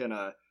wasn't going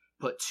to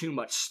put too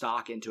much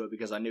stock into it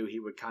because I knew he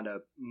would kind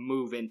of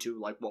move into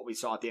like what we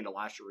saw at the end of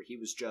last year, where he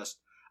was just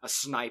a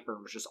sniper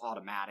and was just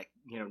automatic,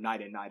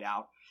 night in, night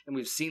out. And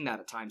we've seen that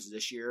at times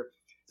this year.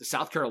 The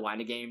South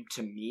Carolina game,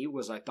 to me,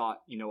 was, I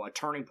thought, a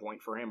turning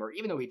point for him, or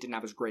even though he didn't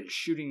have his greatest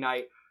shooting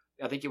night,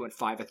 I think he went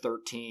 5 of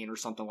 13 or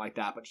something like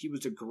that, but he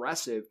was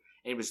aggressive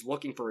and he was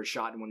looking for a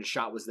shot, and when the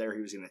shot was there,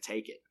 he was going to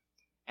take it.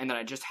 And then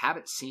I just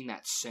haven't seen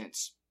that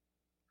since.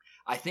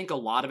 I think a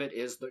lot of it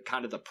is the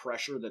kind of the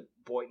pressure that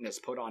Boynton has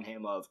put on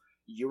him of,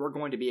 you are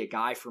going to be a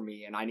guy for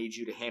me and I need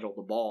you to handle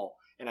the ball.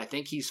 And I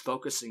think he's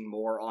focusing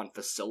more on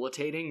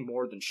facilitating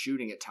more than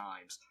shooting at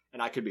times.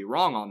 And I could be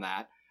wrong on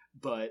that,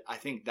 but I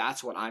think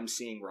that's what I'm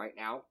seeing right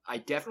now. I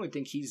definitely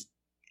think he's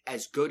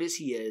as good as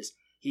he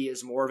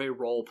is more of a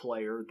role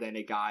player than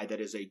a guy that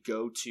is a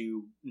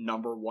go-to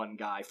number one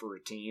guy for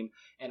a team.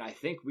 And I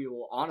think we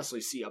will honestly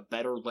see a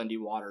better Lindy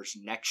Waters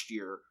next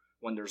year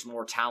when there's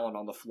more talent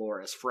on the floor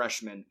as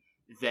freshmen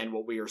than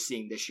what we are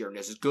seeing this year. And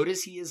as good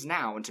as he is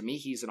now, and to me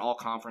he's an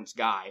all-conference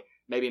guy,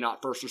 maybe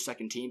not first or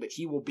second team, but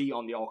he will be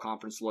on the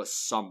all-conference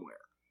list somewhere.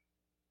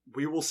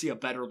 We will see a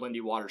better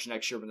Lindy Waters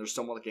next year when there's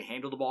someone that can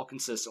handle the ball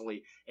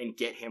consistently and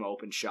get him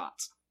open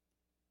shots.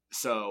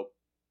 So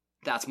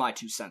that's my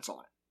 2 cents on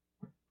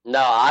it.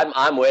 No,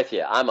 I'm with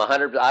you. I'm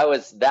 100. I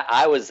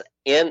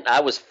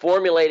was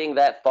formulating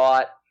that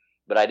thought,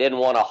 but I didn't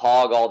want to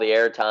hog all the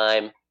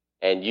airtime,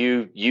 and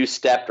you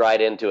stepped right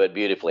into it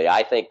beautifully.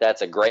 I think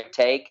that's a great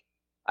take.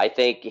 I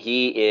think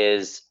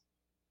he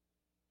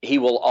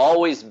will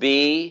always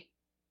be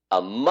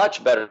a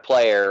much better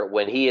player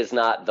when he is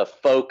not the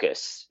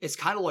focus. It's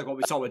kind of like what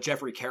we saw with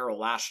Jeffrey Carroll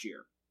last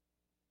year.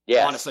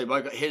 Yeah, honestly,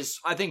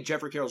 I think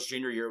Jeffrey Carroll's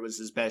junior year was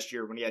his best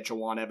year when he had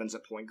Jawan Evans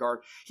at point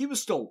guard. He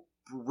was still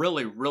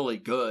really, really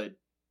good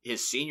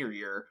his senior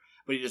year,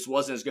 but he just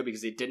wasn't as good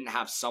because he didn't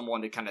have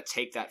someone to kind of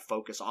take that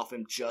focus off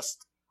him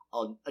just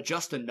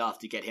enough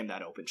to get him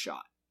that open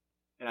shot.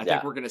 And I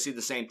think we're going to see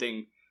the same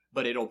thing,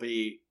 but it'll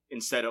be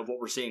instead of what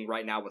we're seeing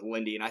right now with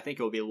Lindy. And I think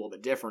it would be a little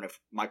bit different if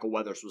Michael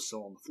Weathers was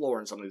still on the floor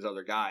and some of these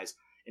other guys.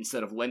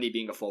 Instead of Lindy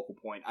being a focal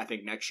point, I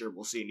think next year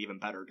we'll see an even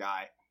better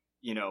guy,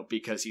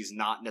 because he's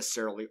not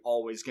necessarily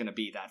always going to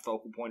be that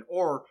focal point,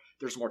 or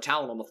there's more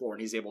talent on the floor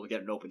and he's able to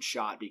get an open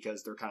shot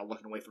because they're kind of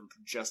looking away from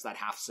just that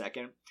half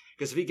second.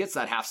 Because if he gets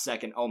that half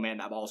second, oh man,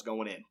 that ball's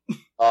going in.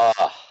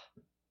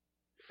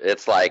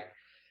 It's like,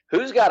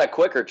 who's got a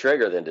quicker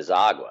trigger than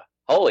Desagua?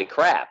 Holy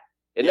crap.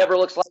 It never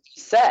looks like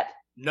he's set.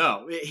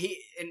 No,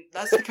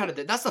 that's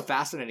that's the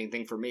fascinating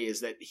thing for me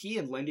is that he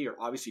and Lindy are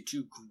obviously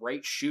two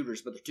great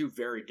shooters, but they're two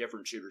very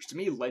different shooters. To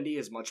me, Lindy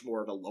is much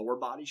more of a lower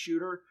body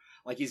shooter.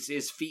 Like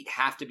his feet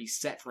have to be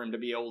set for him to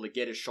be able to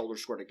get his shoulder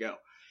square to go.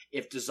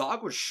 If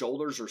Dezagua's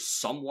shoulders are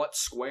somewhat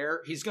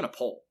square, he's going to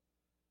pull.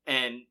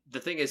 And the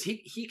thing is, his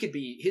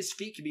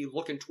feet could be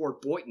looking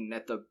toward Boynton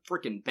at the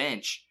freaking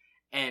bench,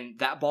 and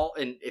that ball,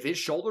 and if his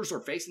shoulders are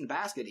facing the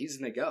basket, he's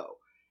going to go.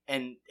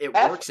 And it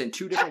works in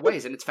two different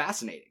ways, and it's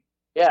fascinating.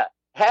 Yeah.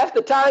 Half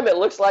the time it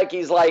looks like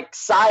he's like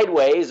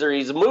sideways or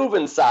he's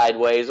moving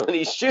sideways when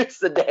he shoots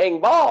the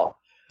dang ball.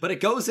 But it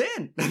goes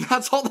in, and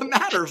that's all that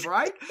matters,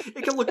 right?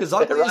 It can look as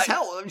ugly as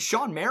hell. I mean,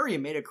 Sean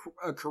Marion made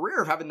a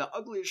career of having the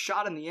ugliest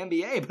shot in the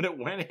NBA, but it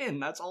went in.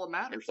 That's all that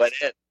matters. It went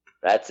in.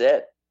 That's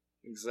it.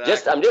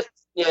 Exactly.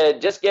 I'm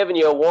just giving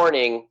you a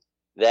warning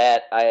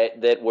that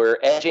we're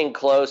edging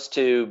close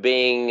to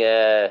being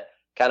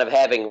kind of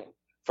having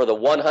for the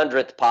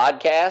 100th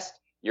podcast.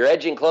 You're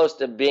edging close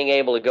to being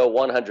able to go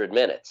 100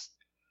 minutes.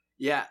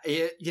 Yeah,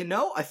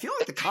 I feel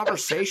like the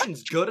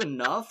conversation's good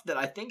enough that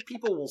I think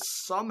people will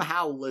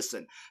somehow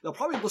listen. They'll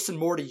probably listen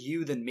more to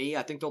you than me.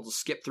 I think they'll just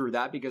skip through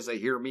that because they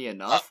hear me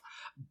enough.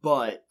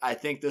 But I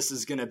think this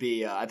is going to be,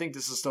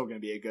 still going to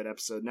be a good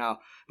episode. Now,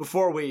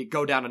 before we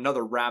go down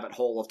another rabbit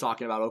hole of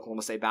talking about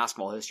Oklahoma State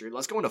basketball history,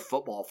 let's go into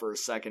football for a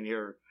second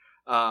here.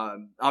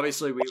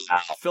 Obviously,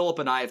 Philip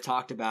and I have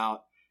talked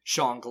about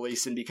Sean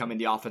Gleason becoming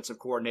the offensive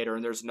coordinator,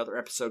 and there's another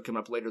episode coming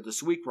up later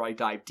this week where I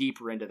dive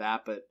deeper into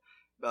that, but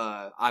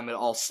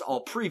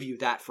I'll preview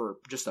that for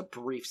just a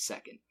brief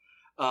second.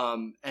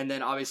 And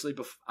then obviously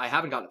I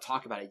haven't gotten to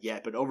talk about it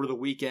yet, but over the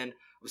weekend,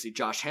 obviously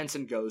Josh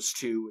Henson goes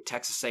to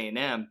Texas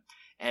A&M,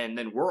 and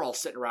then we're all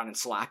sitting around in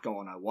Slack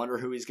going, I wonder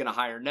who he's going to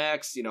hire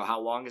next.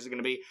 How long is it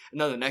going to be? And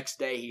then the next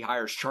day he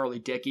hires Charlie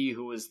Dickey,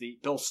 who was the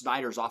Bill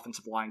Snyder's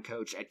offensive line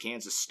coach at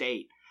Kansas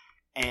State.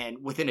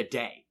 And within a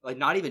day, I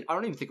don't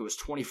even think it was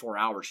 24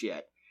 hours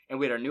yet. And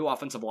we had a new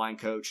offensive line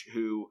coach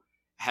who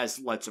has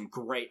led some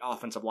great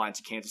offensive lines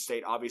at Kansas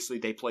State. Obviously,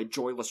 they played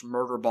joyless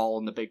murder ball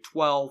in the Big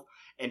 12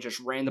 and just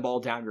ran the ball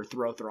down your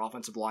throat. Their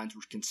offensive lines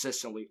were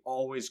consistently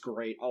always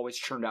great, always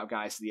churned out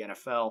guys to the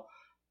NFL.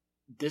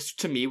 This,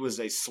 to me, was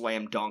a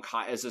slam dunk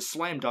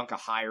a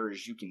hire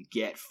as you can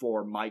get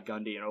for Mike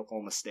Gundy and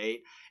Oklahoma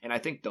State. And I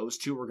think those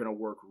two are going to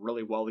work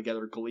really well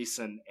together,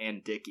 Gleason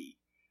and Dickey.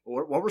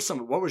 What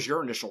was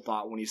your initial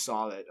thought when you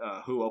saw that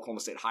who Oklahoma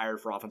State hired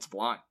for offensive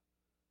line?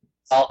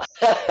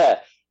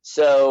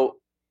 So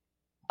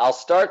I'll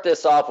start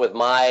this off with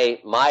my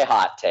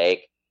hot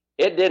take.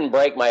 It didn't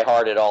break my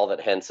heart at all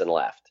that Henson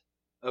left.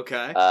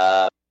 Okay.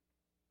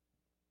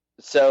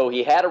 So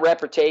he had a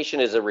reputation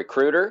as a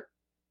recruiter,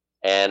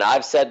 and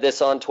I've said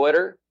this on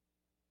Twitter.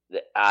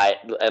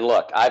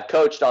 I've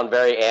coached on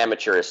very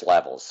amateurish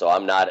levels, so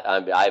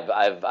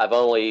I've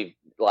only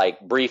like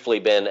briefly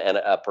been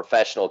a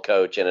professional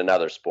coach in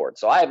another sport,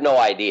 so I have no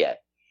idea.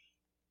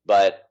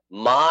 But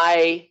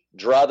my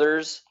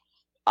druthers,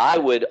 I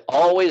would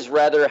always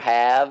rather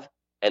have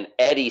an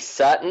Eddie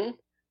Sutton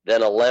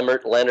than a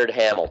Leonard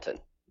Hamilton.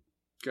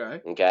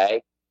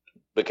 Okay?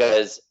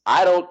 Because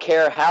I don't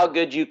care how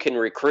good you can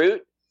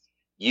recruit,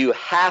 you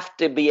have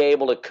to be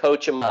able to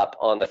coach them up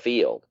on the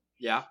field.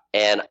 Yeah.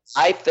 And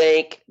I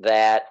think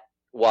that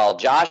while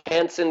Josh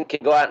Henson can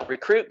go out and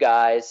recruit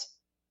guys,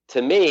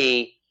 to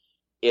me,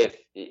 if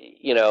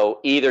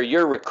either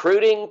you're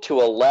recruiting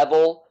to a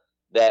level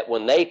that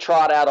when they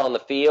trot out on the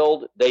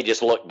field, they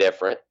just look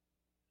different,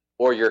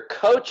 or you're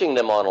coaching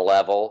them on a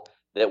level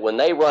that when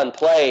they run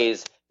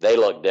plays, they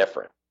look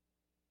different.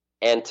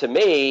 And to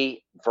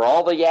me, for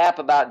all the yap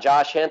about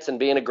Josh Henson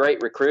being a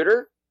great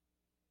recruiter,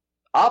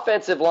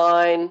 offensive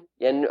line,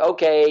 and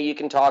okay, you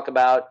can talk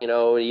about, he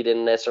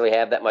didn't necessarily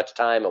have that much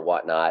time and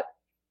whatnot.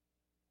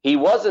 He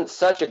wasn't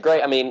such a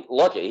great,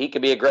 look, he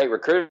could be a great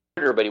recruiter,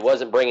 but he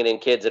wasn't bringing in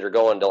kids that are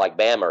going to like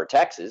Bama or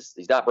Texas.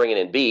 He's not bringing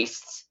in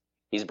beasts.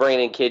 He's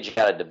bringing in kids you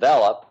got to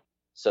develop.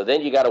 So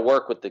then you got to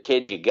work with the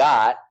kids you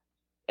got.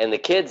 And the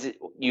kids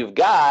you've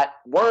got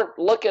weren't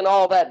looking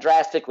all that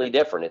drastically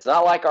different. It's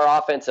not like our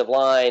offensive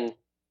line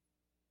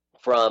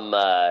from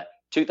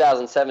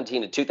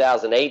 2017 to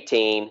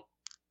 2018,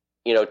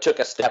 took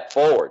a step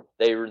forward.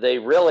 They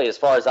really, as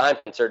far as I'm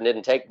concerned,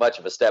 didn't take much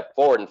of a step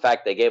forward. In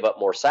fact, they gave up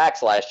more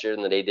sacks last year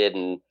than they did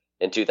in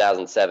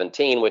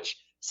 2017, which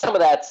some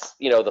of that's,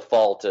 the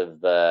fault of,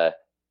 the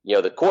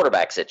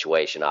quarterback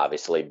situation,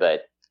 obviously.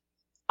 But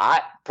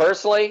I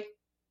personally,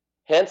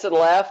 Henson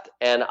left,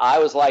 and I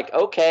was like,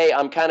 okay,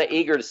 I'm kind of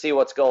eager to see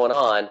what's going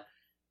on.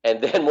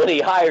 And then when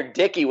he hired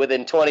Dickey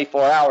within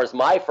 24 hours,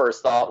 my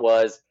first thought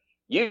was,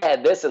 you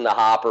had this in the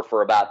hopper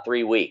for about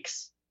 3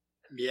 weeks.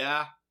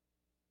 Yeah.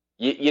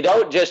 You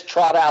don't just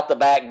trot out the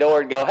back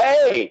door and go,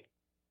 hey,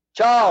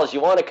 Charles,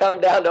 you want to come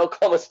down to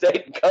Oklahoma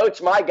State and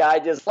coach? My guy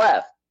just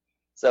left.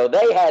 So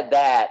they had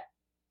that.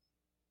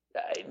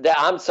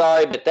 I'm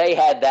sorry, but they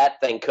had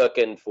that thing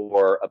cooking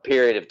for a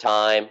period of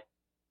time.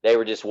 They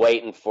were just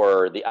waiting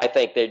I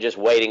think they're just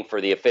waiting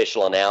for the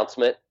official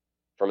announcement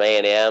from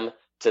A&M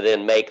to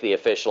then make the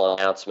official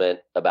announcement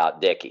about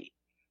Dickey.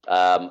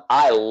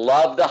 I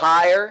love the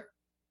hire.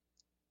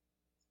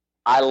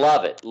 I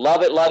love it.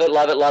 Love it, love it,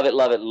 love it, love it,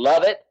 love it,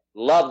 love it.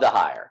 Love the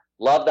hire.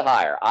 Love the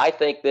hire. I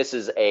think this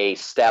is a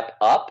step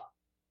up.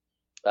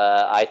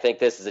 I think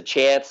this is a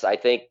chance. I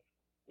think,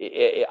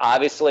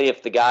 obviously,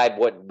 if the guy,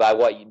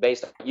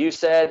 based on what you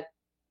said,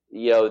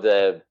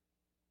 the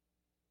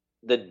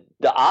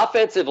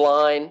offensive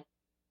line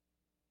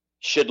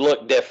should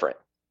look different.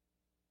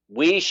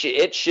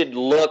 It should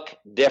look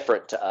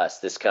different to us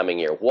this coming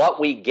year. What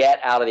we get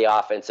out of the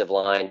offensive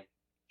line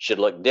should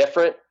look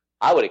different.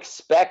 I would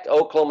expect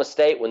Oklahoma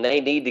State, when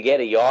they need to get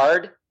a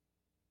yard,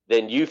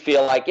 then you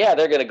feel like, yeah,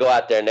 they're going to go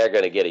out there and they're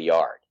going to get a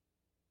yard.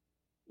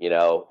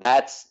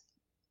 I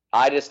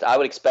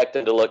would expect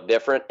them to look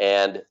different.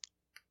 And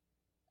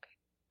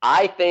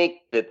I think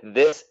that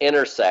this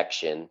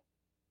intersection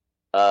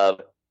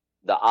of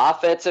the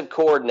offensive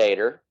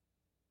coordinator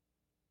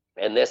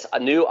and this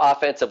new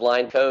offensive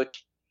line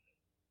coach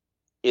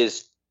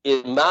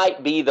it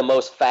might be the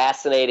most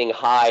fascinating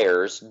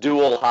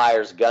dual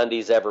hires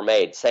Gundy's ever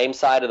made. Same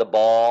side of the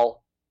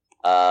ball.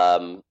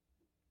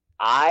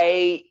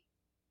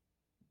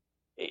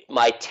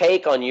 My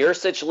take on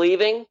Yurcich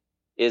leaving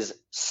is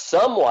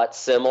somewhat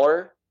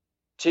similar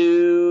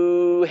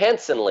to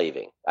Henson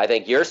leaving. I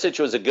think Yurcich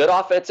was a good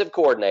offensive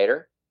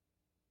coordinator,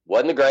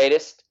 wasn't the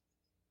greatest.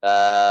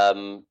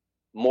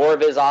 More of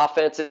his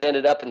offense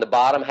ended up in the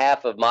bottom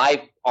half of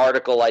my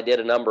article I did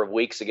a number of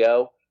weeks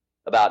ago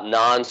about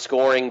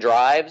non-scoring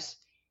drives.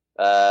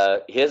 4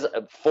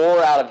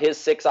 out of his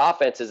 6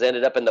 offenses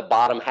ended up in the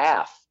bottom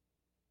half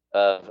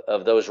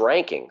of those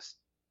rankings.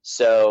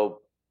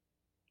 So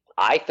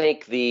I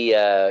think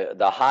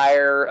the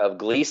hire of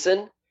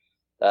Gleason,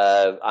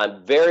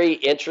 I'm very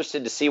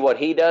interested to see what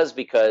he does,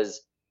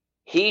 because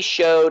he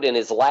showed in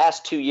his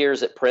last 2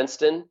 years at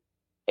Princeton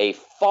a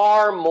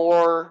far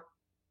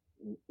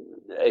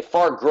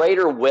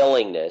greater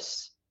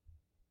willingness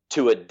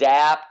to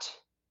adapt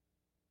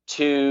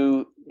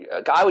to,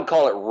 I would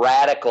call it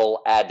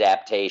radical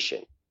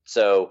adaptation.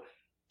 So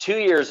 2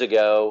 years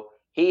ago,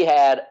 he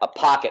had a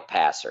pocket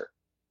passer,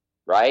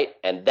 right?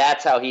 And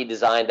that's how he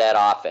designed that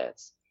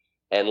offense.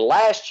 And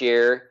last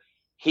year,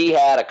 he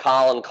had a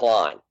Colin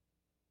Klein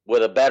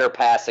with a better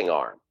passing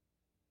arm.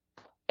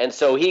 And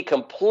so he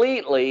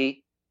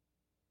totally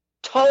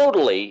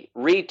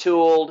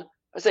retooled.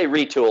 I say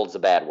retooled is a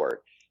bad word.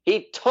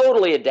 He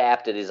totally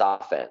adapted his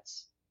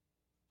offense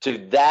to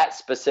that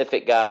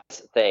specific guy's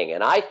thing.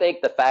 And I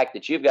think the fact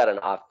that you've got an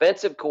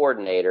offensive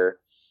coordinator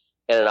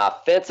and an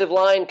offensive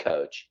line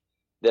coach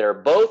that are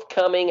both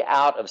coming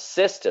out of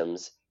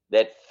systems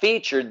that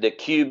featured the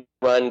QB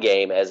run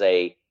game as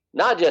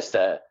not just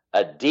a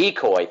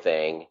decoy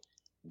thing,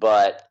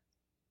 but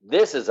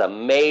this is a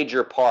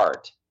major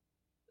part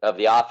of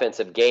the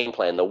offensive game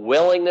plan. The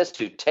willingness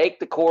to take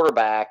the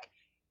quarterback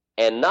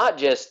and not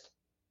just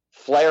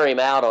flare him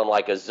out on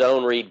like a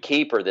zone read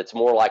keeper that's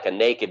more like a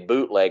naked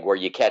bootleg where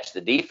you catch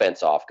the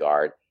defense off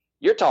guard.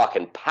 You're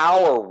talking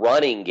power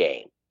running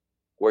game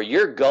where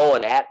you're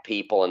going at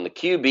people and the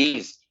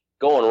QB's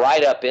going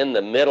right up in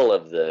the middle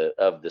of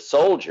the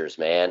soldiers,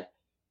 man.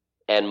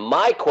 And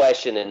my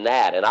question in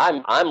that, and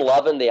I'm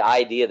loving the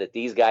idea that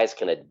these guys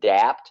can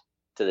adapt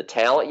to the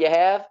talent you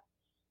have.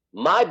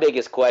 My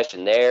biggest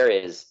question there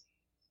is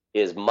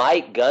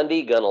Mike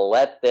Gundy going to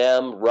let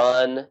them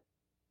run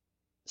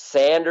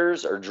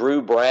Sanders or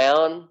Drew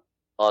Brown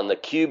on the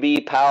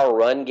QB power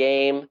run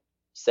game,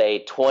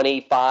 say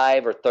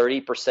 25 or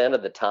 30%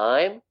 of the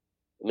time?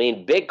 I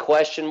mean, big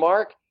question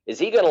mark. Is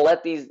he going to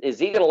let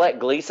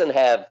Gleason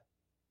have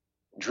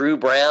Drew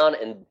Brown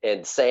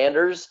and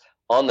Sanders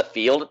on the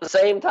field at the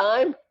same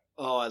time?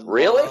 Oh, I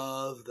really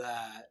love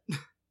that.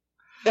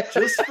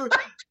 Just for,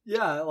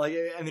 yeah, like,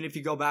 I mean, if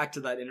you go back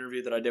to that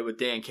interview that I did with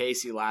Dan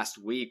Casey last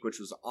week, which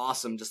was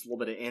awesome, just a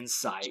little bit of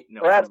insight.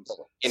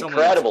 Incredible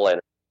interview.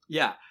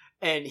 Yeah,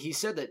 and he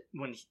said that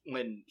when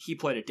he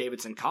played at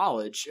Davidson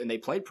College and they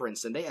played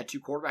Princeton, they had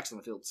two quarterbacks on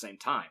the field at the same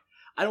time.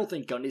 I don't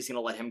think Gundy's going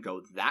to let him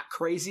go that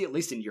crazy, at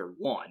least in year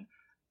one,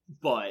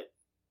 but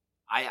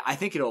I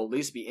think it'll at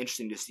least be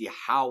interesting to see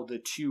how the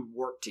two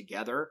work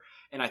together.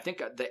 And I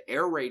think the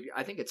air raid,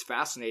 I think it's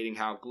fascinating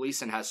how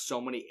Gleason has so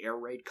many air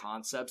raid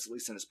concepts, at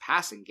least in his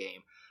passing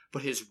game,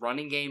 but his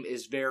running game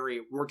is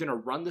we're going to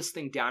run this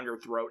thing down your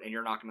throat and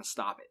you're not going to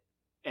stop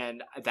it.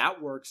 And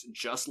that works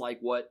just like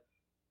what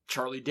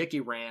Charlie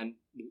Dickey ran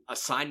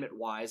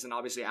assignment-wise, and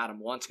obviously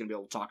Adam Lunt's going to be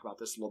able to talk about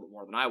this a little bit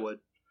more than I would.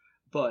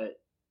 But,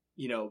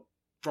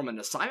 from an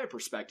assignment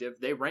perspective,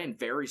 they ran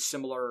very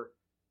similar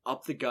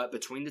up the gut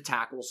between the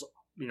tackles,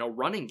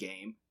 running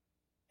game.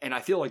 And I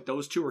feel like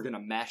those two are going to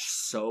mesh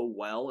so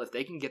well. If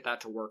they can get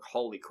that to work,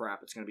 holy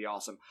crap, it's going to be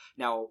awesome.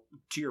 Now,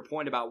 to your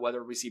point about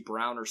whether we see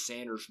Brown or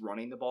Sanders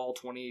running the ball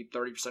 20,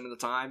 30% of the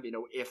time,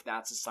 if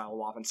that's the style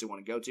of offense they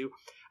want to go to,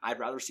 I'd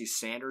rather see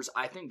Sanders.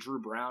 I think Drew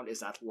Brown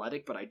is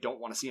athletic, but I don't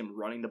want to see him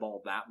running the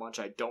ball that much.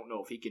 I don't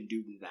know if he can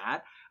do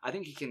that. I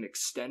think he can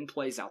extend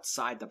plays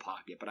outside the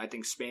pocket, but I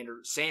think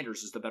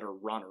Sanders is the better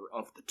runner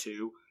of the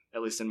two,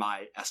 at least in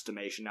my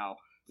estimation. Now,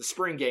 the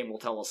spring game will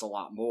tell us a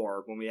lot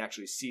more when we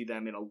actually see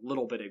them in a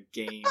little bit of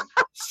game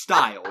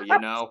style,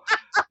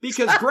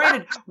 Because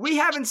granted, we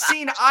haven't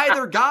seen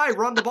either guy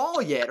run the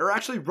ball yet or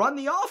actually run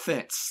the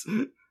offense.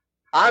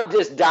 I'm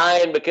just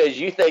dying because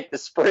you think the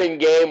spring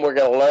game we're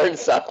going to learn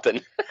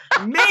something.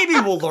 Maybe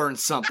we'll learn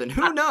something.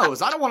 Who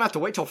knows? I don't want to have to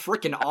wait till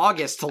freaking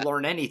August to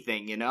learn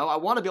anything, I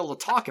want to be able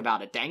to talk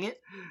about it, dang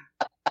it.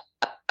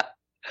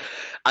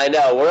 I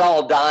know. We're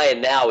all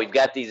dying now. We've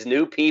got these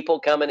new people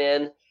coming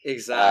in.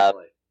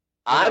 Exactly.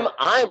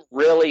 I'm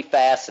really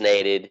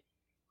fascinated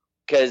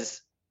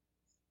because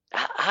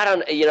I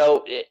don't,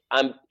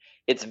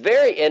 it's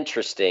very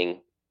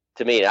interesting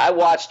to me. I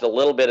watched a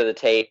little bit of the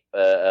tape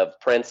of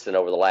Princeton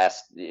over the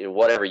last,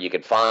 whatever you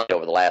could find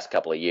over the last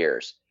couple of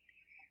years.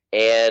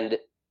 And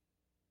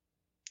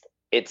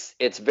it's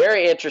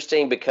very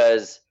interesting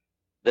because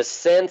the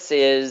sense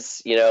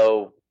is,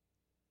 even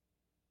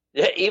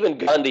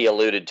Gundy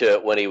alluded to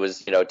it when he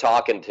was,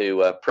 talking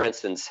to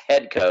Princeton's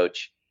head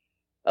coach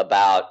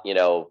about,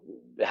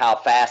 how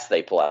fast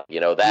they play.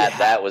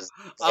 That was.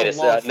 I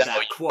love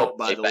that quote,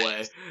 by the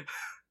way.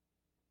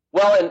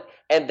 Well,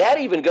 and that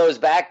even goes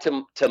back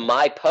to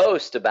my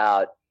post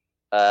about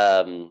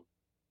the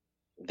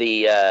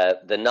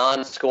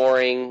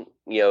non-scoring,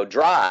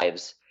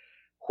 drives,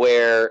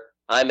 where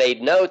I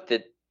made note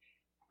that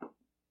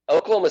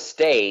Oklahoma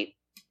State,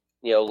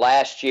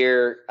 last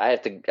year I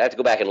have to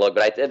go back and look,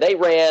 but they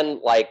ran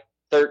like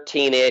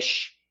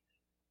 13-ish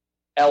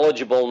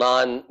eligible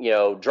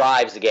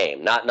drives a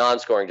game, not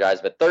non-scoring drives,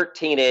 but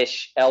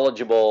 13-ish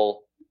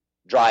eligible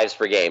drives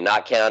per game,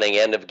 not counting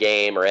end of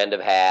game or end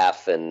of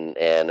half and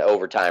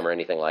overtime or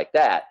anything like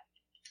that.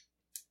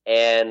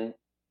 And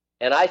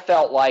I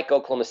felt like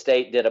Oklahoma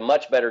State did a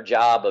much better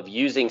job of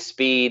using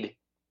speed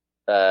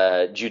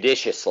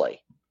judiciously,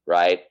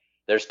 right?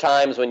 There's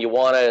times when you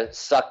want to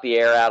suck the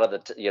air out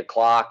of your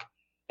clock,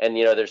 and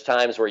there's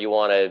times where you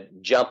want to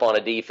jump on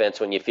a defense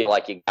when you feel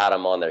like you got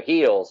them on their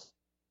heels.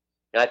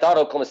 And I thought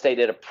Oklahoma State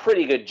did a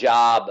pretty good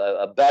job,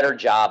 a better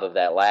job of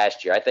that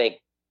last year. I think,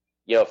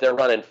 if they're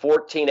running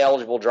 14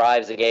 eligible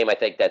drives a game, I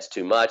think that's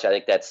too much. I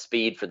think that's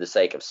speed for the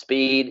sake of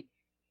speed.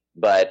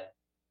 But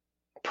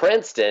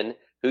Princeton,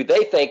 who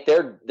they think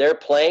they're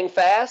playing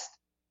fast,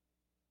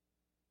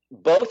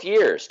 both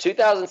years,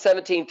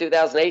 2017,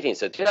 2018.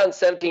 So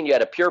 2017, you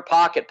had a pure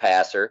pocket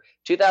passer.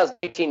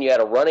 2018, you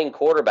had a running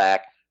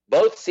quarterback.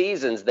 Both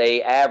seasons,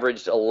 they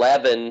averaged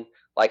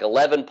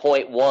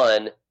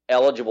 11.1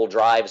 eligible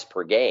drives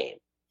per game.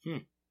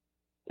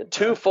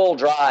 2 full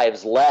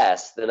drives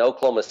less than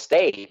Oklahoma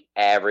State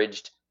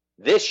averaged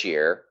this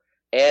year.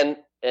 And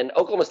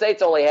Oklahoma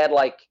State's only had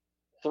like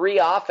 3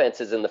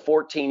 offenses in the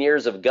 14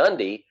 years of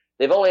Gundy.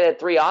 They've only had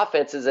 3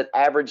 offenses that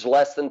average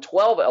less than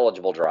 12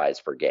 eligible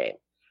drives per game.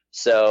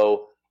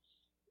 So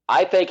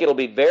I think it'll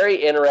be very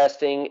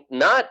interesting.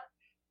 Not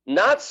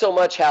so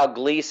much how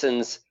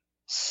Gleason's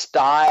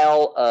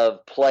style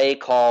of play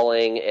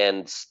calling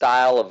and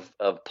style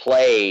of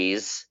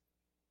plays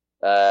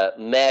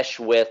mesh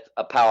with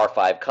a Power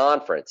 5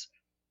 conference.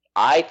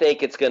 I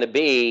think it's going to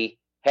be,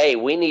 hey,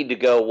 we need to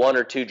go 1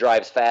 or 2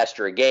 drives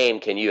faster a game.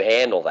 Can you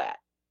handle that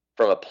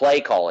from a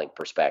play calling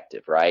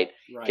perspective, right?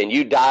 Can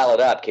you dial it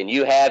up? Can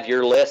you have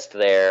your list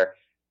there?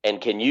 And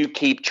can you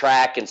keep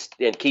track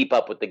and keep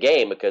up with the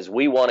game? Because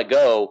we want to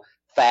go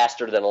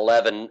faster than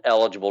 11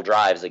 eligible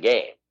drives a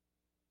game.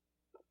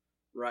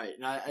 Right.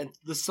 And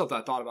this is something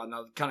I thought about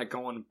now, kind of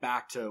going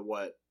back to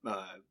what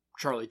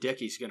Charlie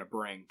Dickey's going to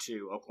bring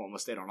to Oklahoma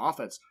State on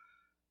offense.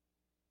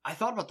 I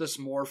thought about this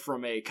more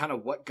from a kind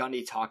of what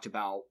Gundy talked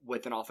about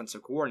with an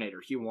offensive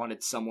coordinator. He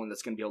wanted someone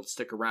that's going to be able to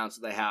stick around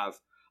so they have a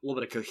little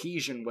bit of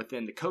cohesion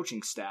within the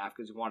coaching staff,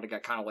 because he wanted a guy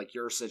kind of like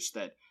Yurcich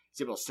that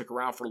is able to stick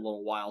around for a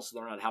little while so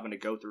they're not having to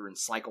go through and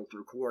cycle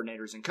through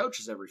coordinators and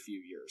coaches every few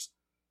years.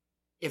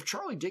 If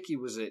Charlie Dickey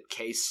was at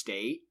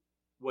K-State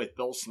with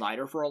Bill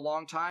Snyder for a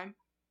long time,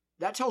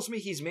 that tells me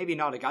he's maybe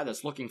not a guy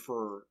that's looking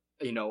for,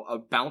 a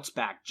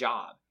bounce-back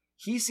job.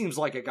 He seems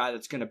like a guy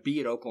that's going to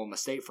be at Oklahoma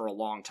State for a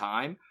long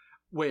time,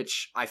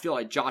 which I feel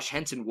like Josh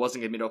Henson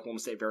wasn't going to be at Oklahoma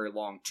State very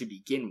long to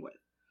begin with.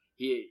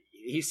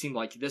 He seemed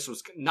like this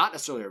was not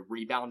necessarily a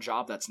rebound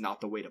job, that's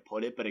not the way to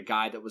put it, but a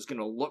guy that was going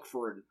to look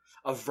for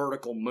a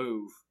vertical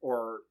move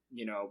or,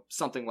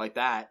 something like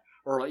that,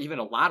 or even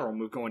a lateral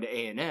move going to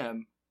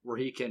A&M where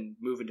he can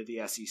move into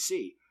the SEC.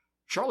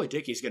 Charlie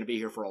Dickey's going to be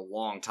here for a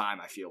long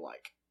time, I feel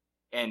like.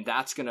 And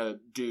that's going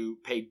to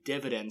pay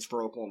dividends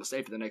for Oklahoma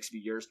State for the next few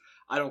years.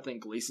 I don't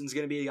think Gleason's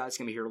going to be a guy that's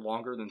going to be here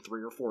longer than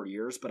 3 or 4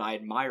 years, but I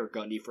admire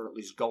Gundy for at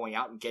least going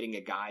out and getting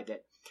a guy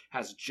that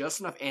has just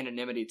enough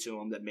anonymity to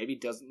him that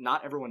maybe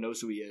not everyone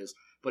knows who he is,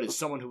 but is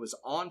someone who is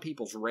on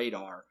people's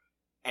radar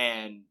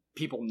and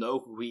people know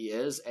who he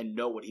is and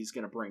know what he's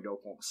going to bring to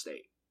Oklahoma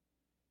State.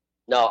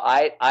 No,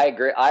 I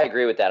agree. I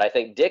agree with that. I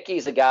think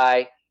Dickey's a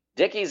guy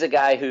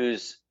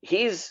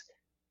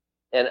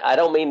and I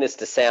don't mean this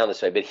to sound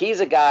this way, but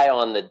he's a guy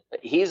on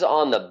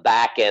the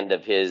back end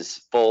of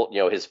his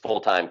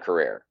full-time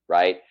career,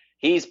 right?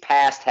 He's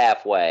past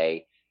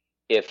halfway.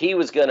 If he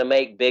was going to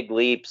make big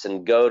leaps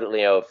and go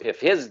to, if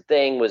his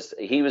thing was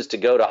he was to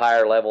go to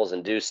higher levels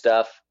and do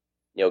stuff,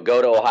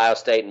 go to Ohio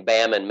State and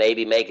Bama and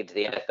maybe make it to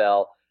the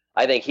NFL,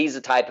 I think he's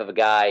the type of a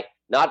guy,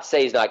 not to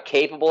say he's not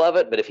capable of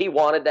it, but if he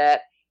wanted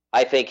that,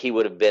 I think he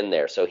would have been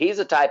there. So he's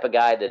the type of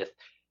guy that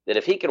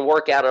if he can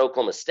work out at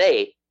Oklahoma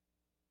State,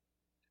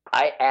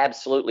 I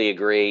absolutely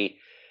agree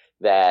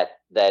that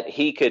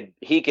he could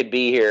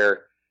be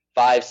here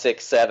 5,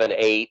 6, 7,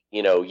 8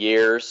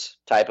 years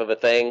type of a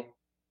thing.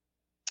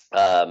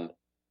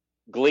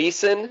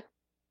 Gleason,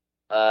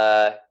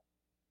 well,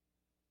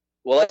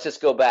 let's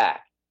just go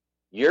back.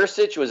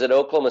 Yurcich was at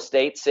Oklahoma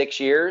State 6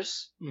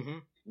 years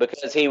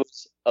because he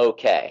was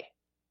okay.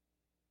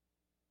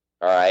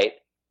 All right,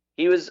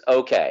 he was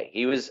okay.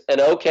 He was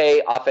an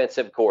okay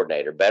offensive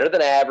coordinator, better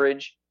than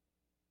average,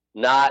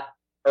 not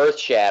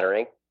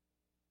earth-shattering.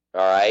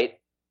 All right.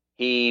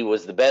 He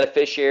was the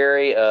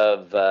beneficiary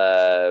of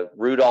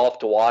Rudolph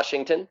to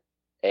Washington,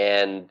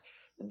 and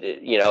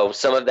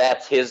some of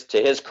that's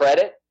to his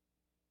credit.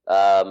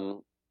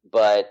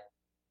 But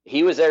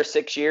he was there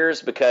 6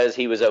 years because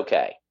he was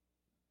okay.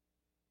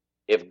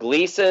 If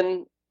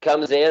Gleason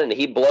comes in and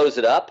he blows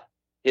it up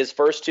his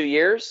first 2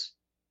 years,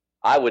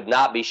 I would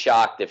not be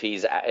shocked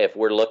if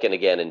we're looking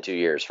again in 2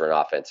 years for an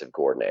offensive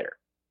coordinator.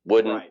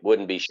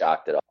 Wouldn't be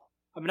shocked at all.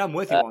 I mean, I'm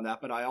with you on that,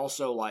 but I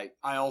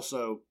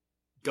also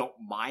don't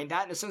mind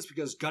that in a sense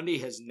because Gundy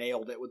has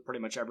nailed it with pretty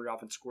much every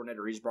offensive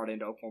coordinator he's brought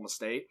into Oklahoma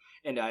State,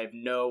 and I have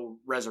no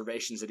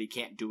reservations that he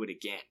can't do it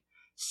again.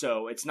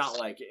 So it's not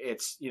like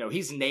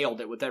he's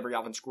nailed it with every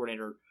offensive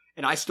coordinator,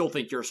 and I still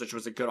think Yurcich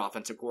was a good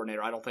offensive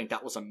coordinator. I don't think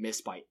that was a miss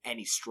by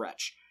any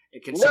stretch.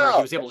 Considering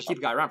he was able to keep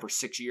a guy around for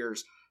 6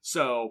 years.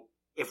 So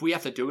if we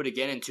have to do it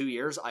again in 2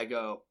 years, I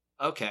go,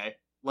 okay,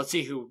 let's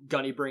see who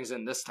Gundy brings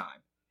in this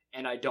time.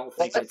 And I don't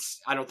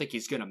think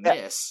he's going to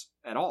miss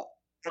at all.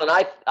 And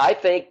I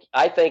think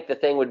the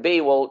thing would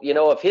be, well,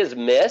 if his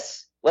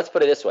miss, let's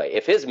put it this way,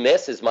 if his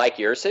miss is Mike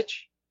Yurcich,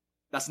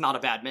 that's not a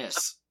bad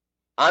miss.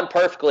 I'm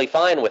perfectly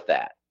fine with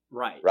that.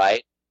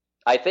 Right.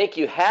 I think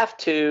you have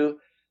to,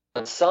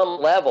 on some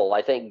level,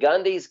 I think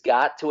Gundy's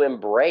got to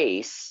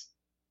embrace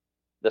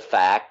the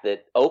fact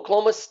that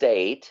Oklahoma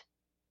State,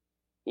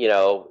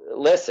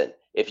 listen,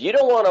 if you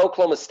don't want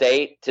Oklahoma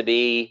State to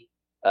be,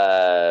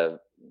 a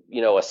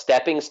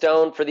stepping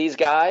stone for these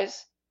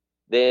guys,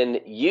 then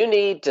you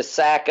need to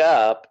sack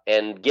up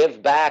and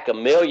give back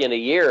 $1 million a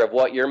year of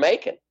what you're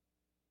making,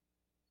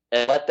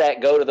 and let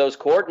that go to those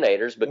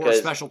coordinators because or a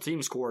special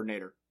teams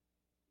coordinator.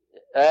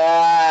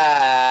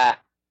 That's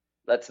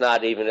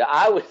not even.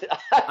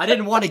 I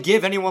didn't want to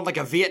give anyone like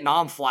a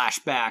Vietnam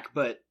flashback,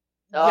 but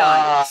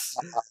Yikes.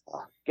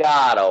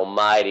 God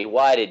almighty,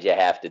 why did you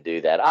have to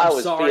do that? I'm I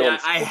was sorry, feeling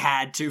I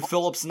had to.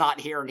 Philip's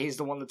not here, and he's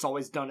the one that's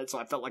always done it, so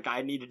I felt like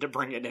I needed to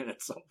bring it in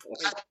at some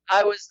point.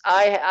 I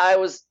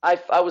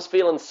was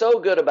feeling so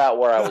good about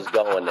where I was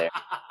going there.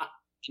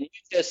 You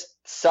just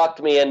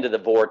sucked me into the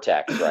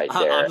vortex right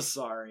there. I'm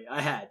sorry, I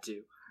had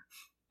to.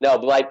 No,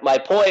 but my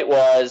point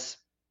was,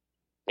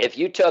 if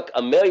you took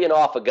 $1 million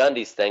off of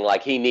Gundy's thing,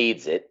 like he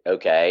needs it,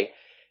 okay,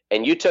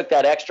 and you took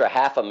that extra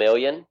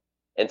 $500,000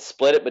 and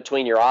split it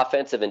between your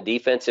offensive and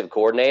defensive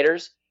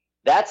coordinators,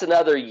 that's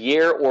another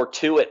year or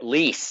two at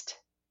least.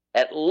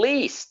 At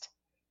least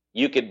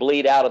you could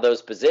bleed out of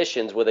those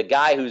positions with a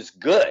guy who's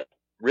good,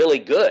 really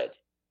good.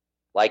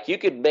 Like you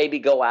could maybe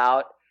go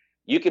out,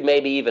 you could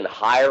maybe even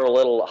hire a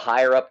little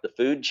higher up the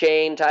food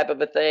chain type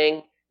of a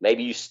thing.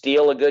 Maybe you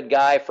steal a good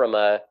guy from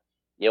a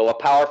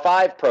Power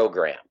 5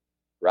 program,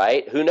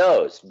 right? Who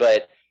knows?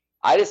 But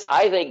I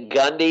think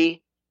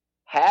Gundy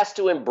has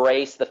to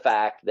embrace the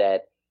fact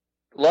that,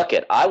 look,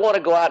 I want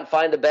to go out and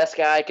find the best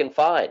guy I can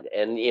find.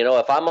 And,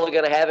 if I'm only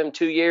going to have him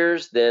 2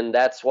 years, then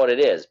that's what it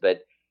is.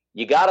 But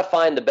you got to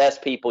find the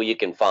best people you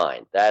can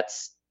find.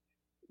 That's,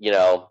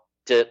 to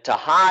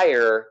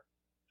hire,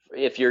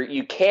 if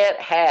you can't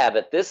have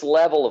at this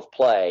level of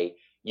play,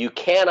 you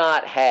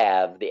cannot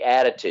have the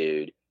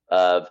attitude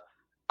of,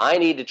 I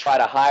need to try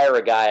to hire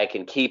a guy I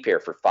can keep here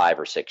for 5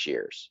 or 6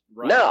 years.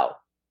 Right. No,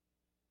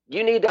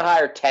 you need to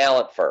hire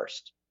talent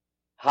first.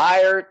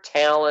 Hire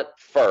talent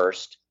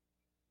first,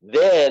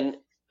 then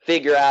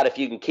figure out if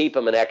you can keep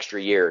them an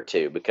extra year or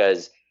two,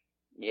 because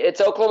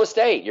it's Oklahoma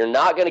State. You're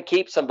not going to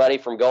keep somebody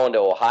from going to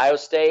Ohio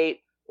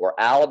State or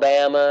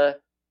Alabama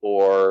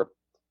or,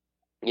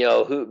 we're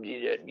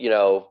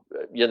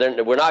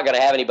not going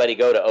to have anybody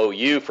go to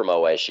OU from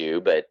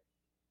OSU, but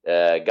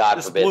God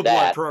Just forbid blue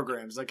that. Blood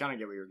programs. I kind of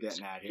get what you're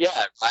getting at here.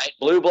 Yeah, right.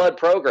 Blue blood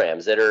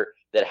programs that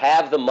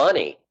have the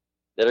money,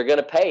 that are going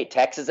to pay.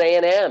 Texas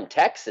A&M,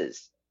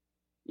 Texas,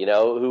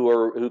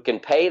 who can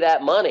pay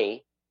that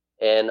money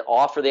and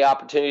offer the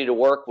opportunity to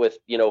work with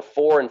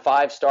 4- and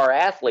 5-star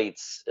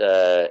athletes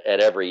at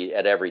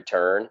every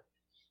turn.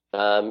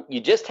 You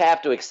just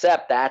have to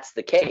accept that's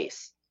the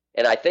case,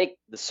 and I think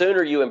the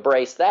sooner you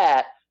embrace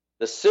that,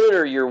 the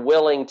sooner you're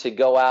willing to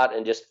go out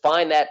and just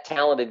find that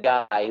talented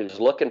guy who's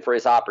looking for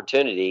his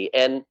opportunity.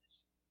 And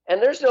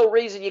there's no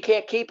reason you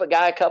can't keep a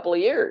guy a couple of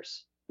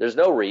years. There's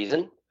no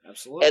reason.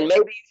 Absolutely. And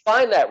maybe you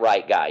find that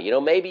right guy.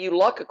 Maybe you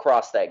luck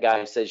across that guy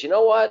who says, you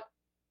know what,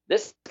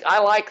 I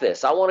like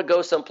this. I want to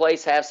go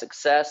someplace, have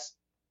success,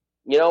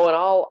 and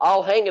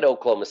I'll hang at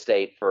Oklahoma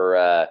State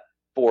for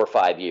 4 or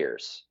 5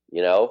 years.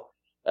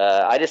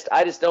 I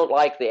just don't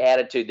like the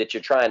attitude that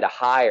you're trying to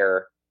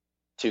hire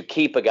to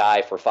keep a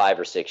guy for 5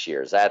 or 6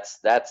 years.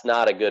 That's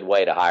not a good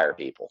way to hire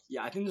people.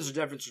 Yeah, I think there's a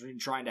difference between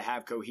trying to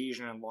have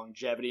cohesion and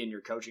longevity in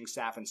your coaching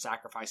staff and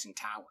sacrificing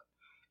talent.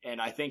 And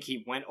I think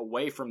he went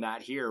away from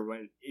that here,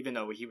 even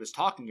though he was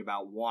talking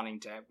about wanting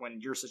to,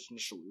 when Yurcich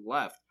initially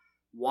left,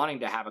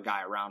 wanting to have a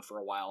guy around for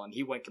a while. And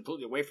he went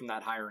completely away from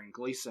that, hiring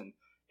Gleason,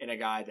 and a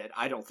guy that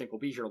I don't think will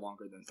be here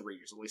longer than 3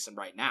 years, at least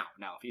right now.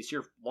 Now, if he's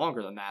here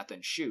longer than that, then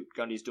shoot,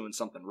 Gundy's doing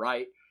something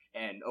right,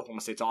 and Oklahoma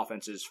State's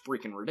offense is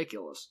freaking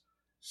ridiculous.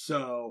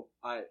 So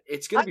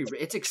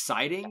it's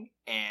exciting,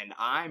 and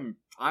I'm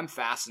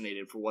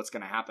fascinated for what's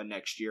going to happen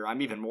next year.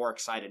 I'm even more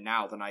excited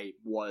now than I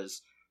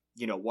was,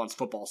 once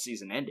football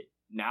season ended.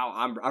 Now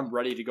I'm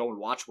ready to go and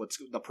watch what's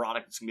the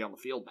product that's going to be on the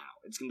field now.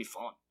 It's going to be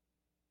fun.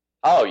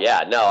 Oh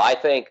yeah, no, I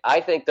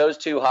think those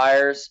two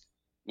hires,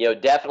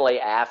 definitely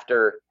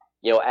after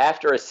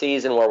a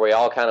season where we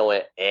all kind of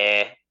went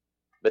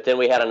but then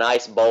we had a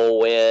nice bowl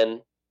win.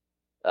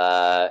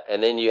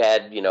 And then you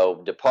had,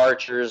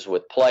 departures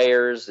with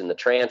players and the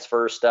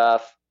transfer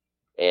stuff,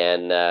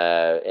 and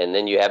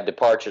then you have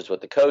departures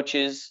with the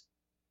coaches.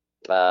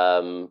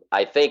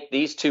 I think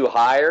these two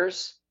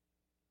hires,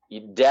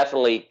 you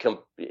definitely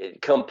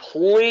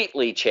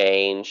completely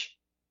change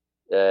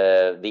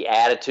the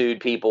attitude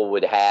people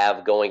would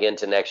have going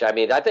into next year. I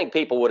mean, I think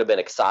people would have been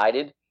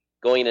excited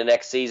going into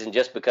next season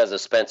just because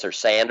of Spencer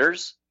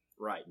Sanders.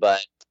 Right.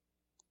 But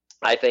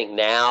I think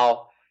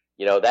now,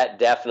 that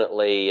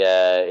definitely,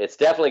 it's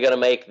definitely going to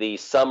make the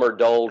summer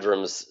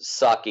doldrums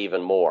suck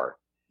even more.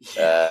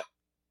 Yeah.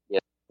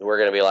 We're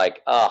going to be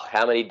like, oh,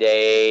 how many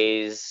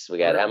days? We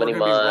got how many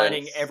months? We're going to be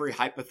writing every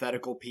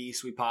hypothetical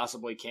piece we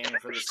possibly can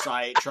for the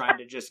site, trying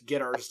to just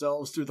get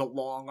ourselves through the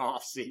long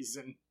off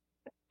season.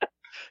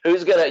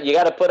 You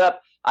got to put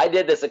up, I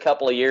did this a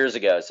couple of years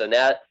ago. So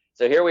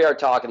here we are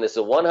talking. This is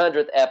the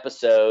 100th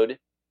episode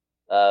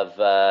of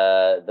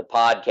the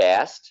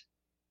podcast.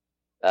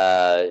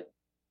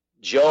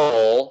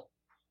 Joel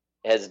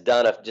has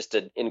done just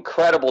an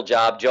incredible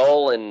job.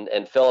 Joel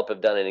and Philip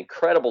have done an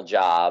incredible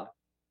job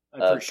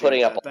of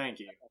putting up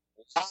Thank you.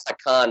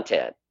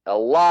 A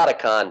lot of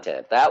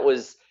content. That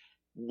was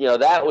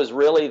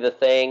really the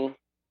thing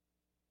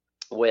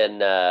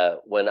when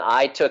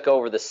I took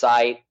over the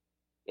site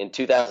in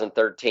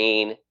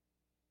 2013.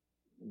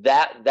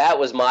 That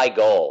was my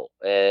goal.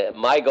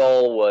 My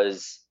goal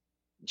was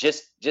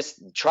just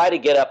try to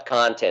get up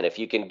content. If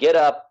you can get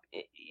up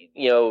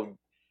even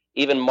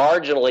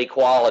marginally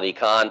quality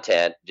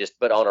content, just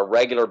but on a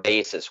regular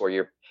basis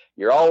where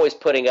you're always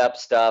putting up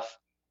stuff,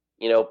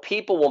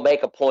 people will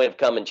make a point of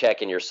coming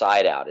checking your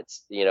site out.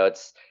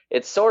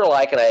 It's sort of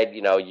like, and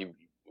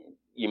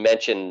you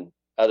mentioned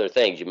other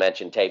things. You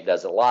mentioned Tape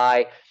Doesn't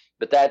Lie,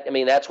 but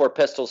that's where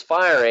Pistols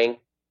Firing,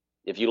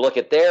 if you look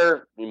at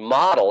their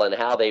model and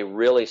how they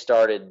really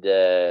started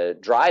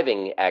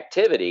driving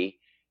activity,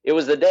 it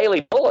was the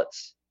Daily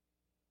Bullets.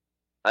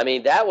 I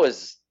mean, that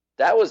was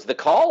the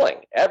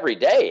calling every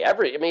day.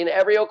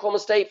 Every Oklahoma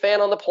State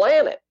fan on the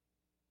planet,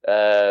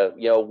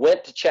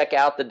 went to check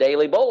out the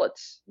Daily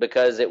Bullets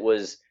because it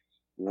was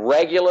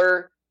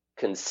regular,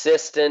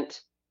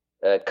 consistent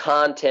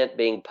content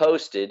being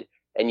posted,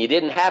 and you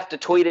didn't have to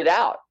tweet it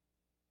out.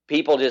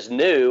 People just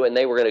knew, and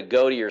they were going to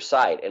go to your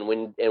site. And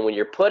when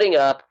you're putting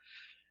up,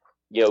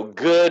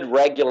 good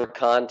regular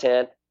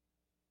content,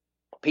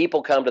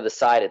 people come to the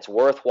site. It's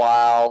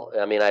worthwhile.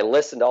 I mean, I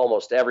listen to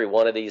almost every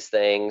one of these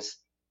things,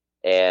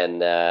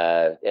 and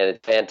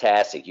it's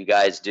fantastic. You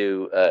guys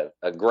do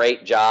a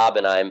great job,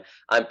 and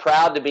I'm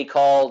proud to be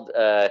called.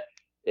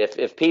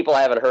 If people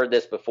haven't heard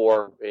this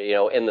before,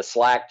 in the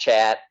Slack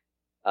chat,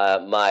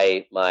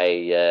 my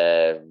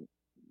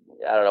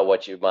I don't know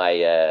what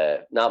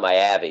not my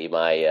Avi,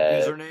 my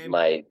username,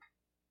 my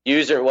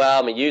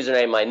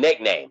username, my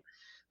nickname.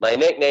 My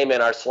nickname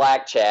in our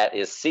Slack chat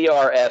is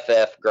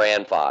CRFF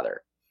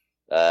Grandfather.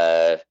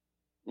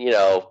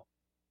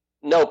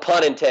 No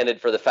pun intended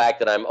for the fact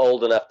that I'm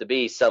old enough to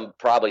be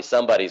probably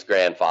somebody's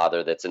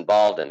grandfather that's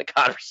involved in the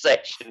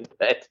conversation.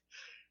 But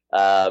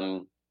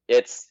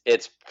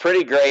it's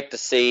pretty great to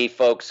see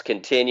folks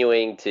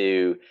continuing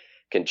to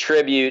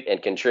contribute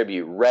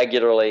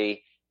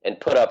regularly and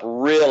put up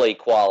really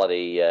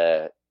quality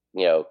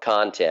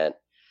content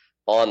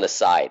on the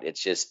site.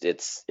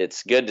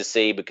 It's good to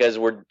see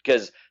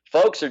because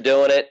folks are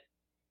doing it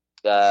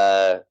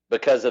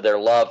because of their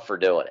love for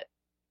doing it.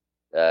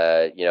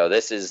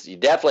 You're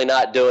definitely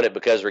not doing it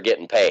because we're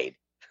getting paid.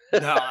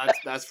 No,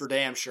 that's for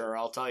damn sure.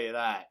 I'll tell you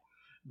that.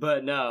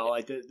 But no,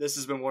 this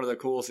has been one of the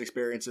coolest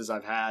experiences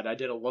I've had. I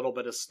did a little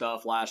bit of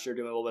stuff last year,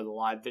 doing a little bit of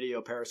live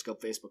video,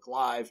 Periscope, Facebook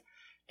Live,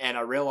 and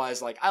I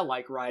realized I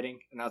like writing,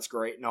 and that's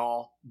great and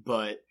all,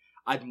 but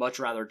I'd much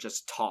rather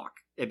just talk,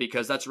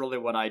 because that's really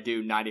what I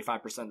do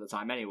 95% of the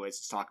time anyways,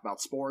 is talk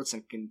about sports.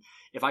 And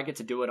if I get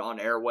to do it on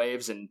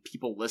airwaves and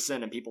people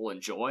listen and people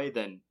enjoy,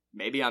 then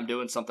maybe I'm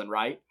doing something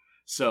right.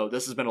 So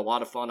this has been a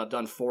lot of fun. I've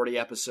done 40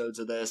 episodes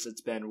of this.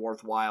 It's been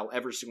worthwhile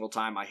every single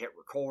time I hit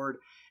record.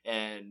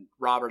 And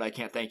Robert, I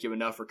can't thank you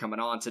enough for coming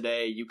on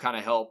today. You kind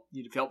of helped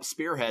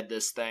spearhead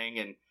this thing,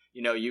 and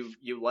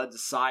you led the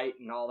site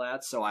and all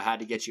that. So I had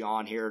to get you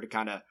on here to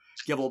kind of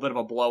give a little bit of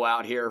a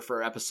blowout here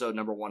for episode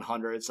number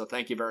 100. So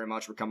thank you very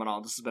much for coming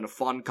on. This has been a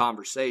fun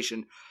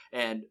conversation.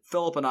 And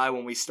Philip and I,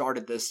 when we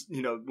started this,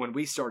 when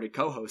we started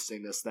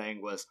co-hosting this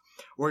thing,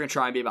 we're going to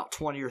try and be about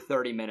 20 or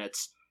 30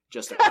 minutes.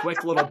 Just a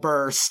quick little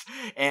burst,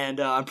 and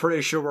I'm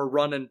pretty sure we're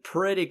running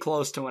pretty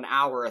close to an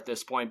hour at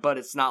this point, but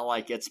it's not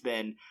like it's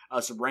been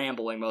us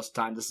rambling most of the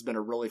time. This has been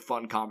a really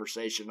fun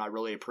conversation. I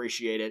really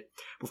appreciate it.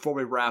 Before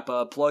we wrap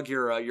up, plug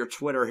your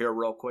Twitter here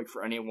real quick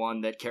for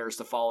anyone that cares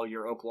to follow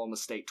your Oklahoma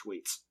State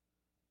tweets.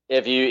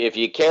 If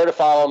you care to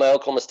follow my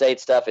Oklahoma State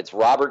stuff, it's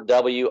Robert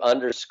W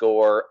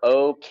 _OKST.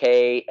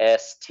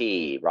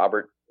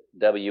 Robert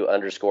W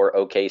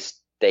 _OK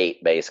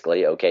State,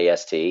 basically,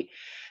 OKST.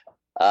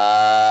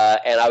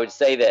 And I would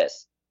say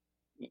this,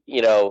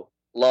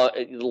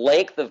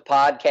 length of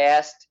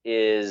podcast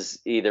is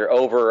either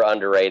over or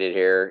underrated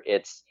here.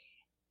 It's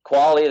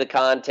quality of the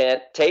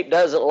content. Tape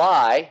Doesn't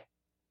Lie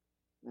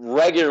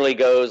regularly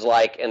goes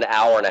like an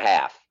hour and a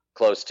half,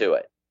 close to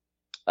it.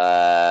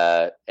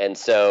 And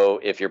so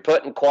if you're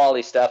putting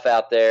quality stuff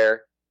out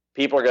there,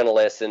 people are going to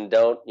listen.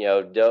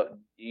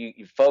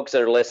 You folks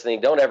that are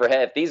listening, don't ever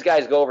have, if these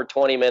guys go over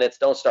 20 minutes,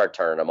 don't start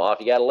turning them off.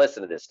 You got to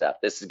listen to this stuff.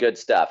 This is good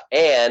stuff.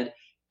 And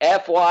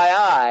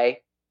FYI,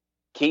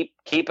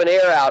 keep an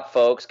ear out,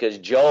 folks, because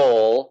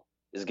Joel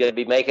is going to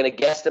be making a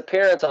guest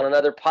appearance on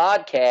another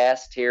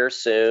podcast here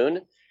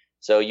soon.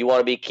 So you want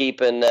to be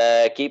keeping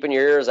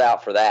your ears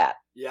out for that.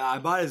 Yeah, I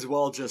might as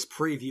well just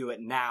preview it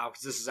now,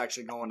 because this is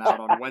actually going out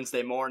on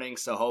Wednesday morning,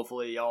 so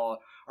hopefully y'all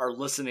are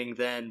listening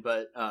then.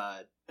 But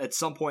at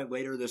some point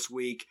later this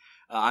week,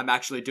 I'm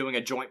actually doing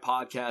a joint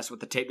podcast with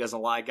the Tape Doesn't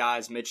Lie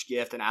guys, Mitch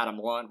Gift and Adam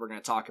Lunt. We're going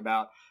to talk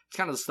about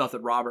kind of the stuff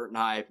that Robert and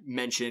I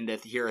mentioned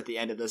here at the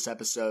end of this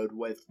episode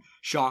with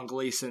Sean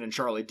Gleason and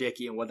Charlie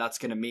Dickey, and what that's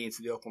going to mean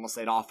to the Oklahoma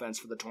State offense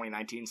for the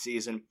 2019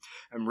 season.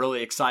 I'm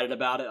really excited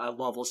about it. I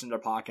love listening to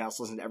their podcasts,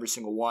 listening to every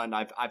single one.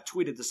 I've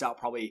tweeted this out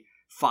probably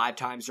 5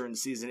 times during the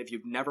season. If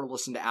you've never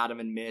listened to Adam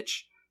and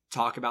Mitch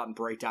talk about and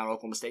break down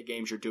Oklahoma State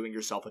games, you're doing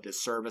yourself a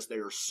disservice. They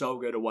are so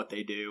good at what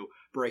they do,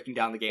 breaking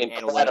down the game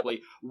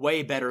analytically,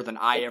 way better than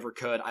I ever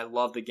could. I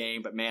love the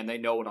game, but man, they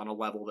know it on a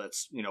level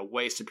that's,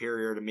 way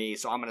superior to me.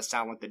 So I'm going to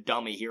sound like the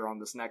dummy here on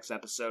this next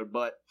episode,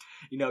 but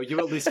you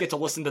at least get to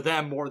listen to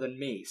them more than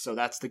me. So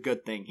that's the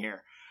good thing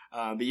here.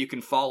 But you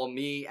can follow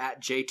me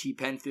at JT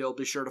Penfield.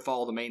 Be sure to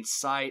follow the main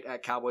site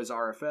at Cowboys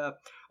RFF.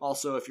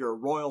 Also, if you're a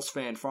Royals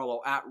fan,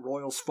 follow at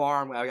Royals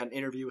Farm. I got an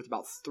interview with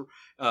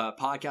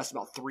podcast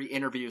about 3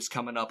 interviews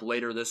coming up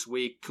later this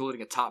week,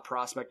 including a top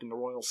prospect in the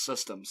Royals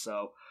system.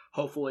 So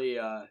hopefully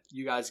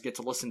you guys get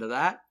to listen to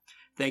that.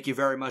 Thank you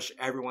very much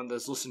to everyone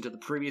that's listened to the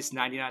previous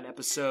 99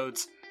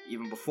 episodes,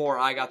 even before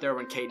I got there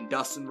when Kate and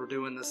Dustin were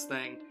doing this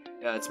thing.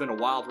 It's been a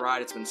wild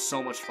ride. It's been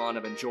so much fun.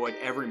 I've enjoyed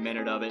every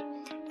minute of it.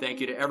 Thank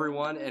you to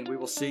everyone, and we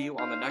will see you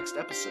on the next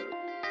episode.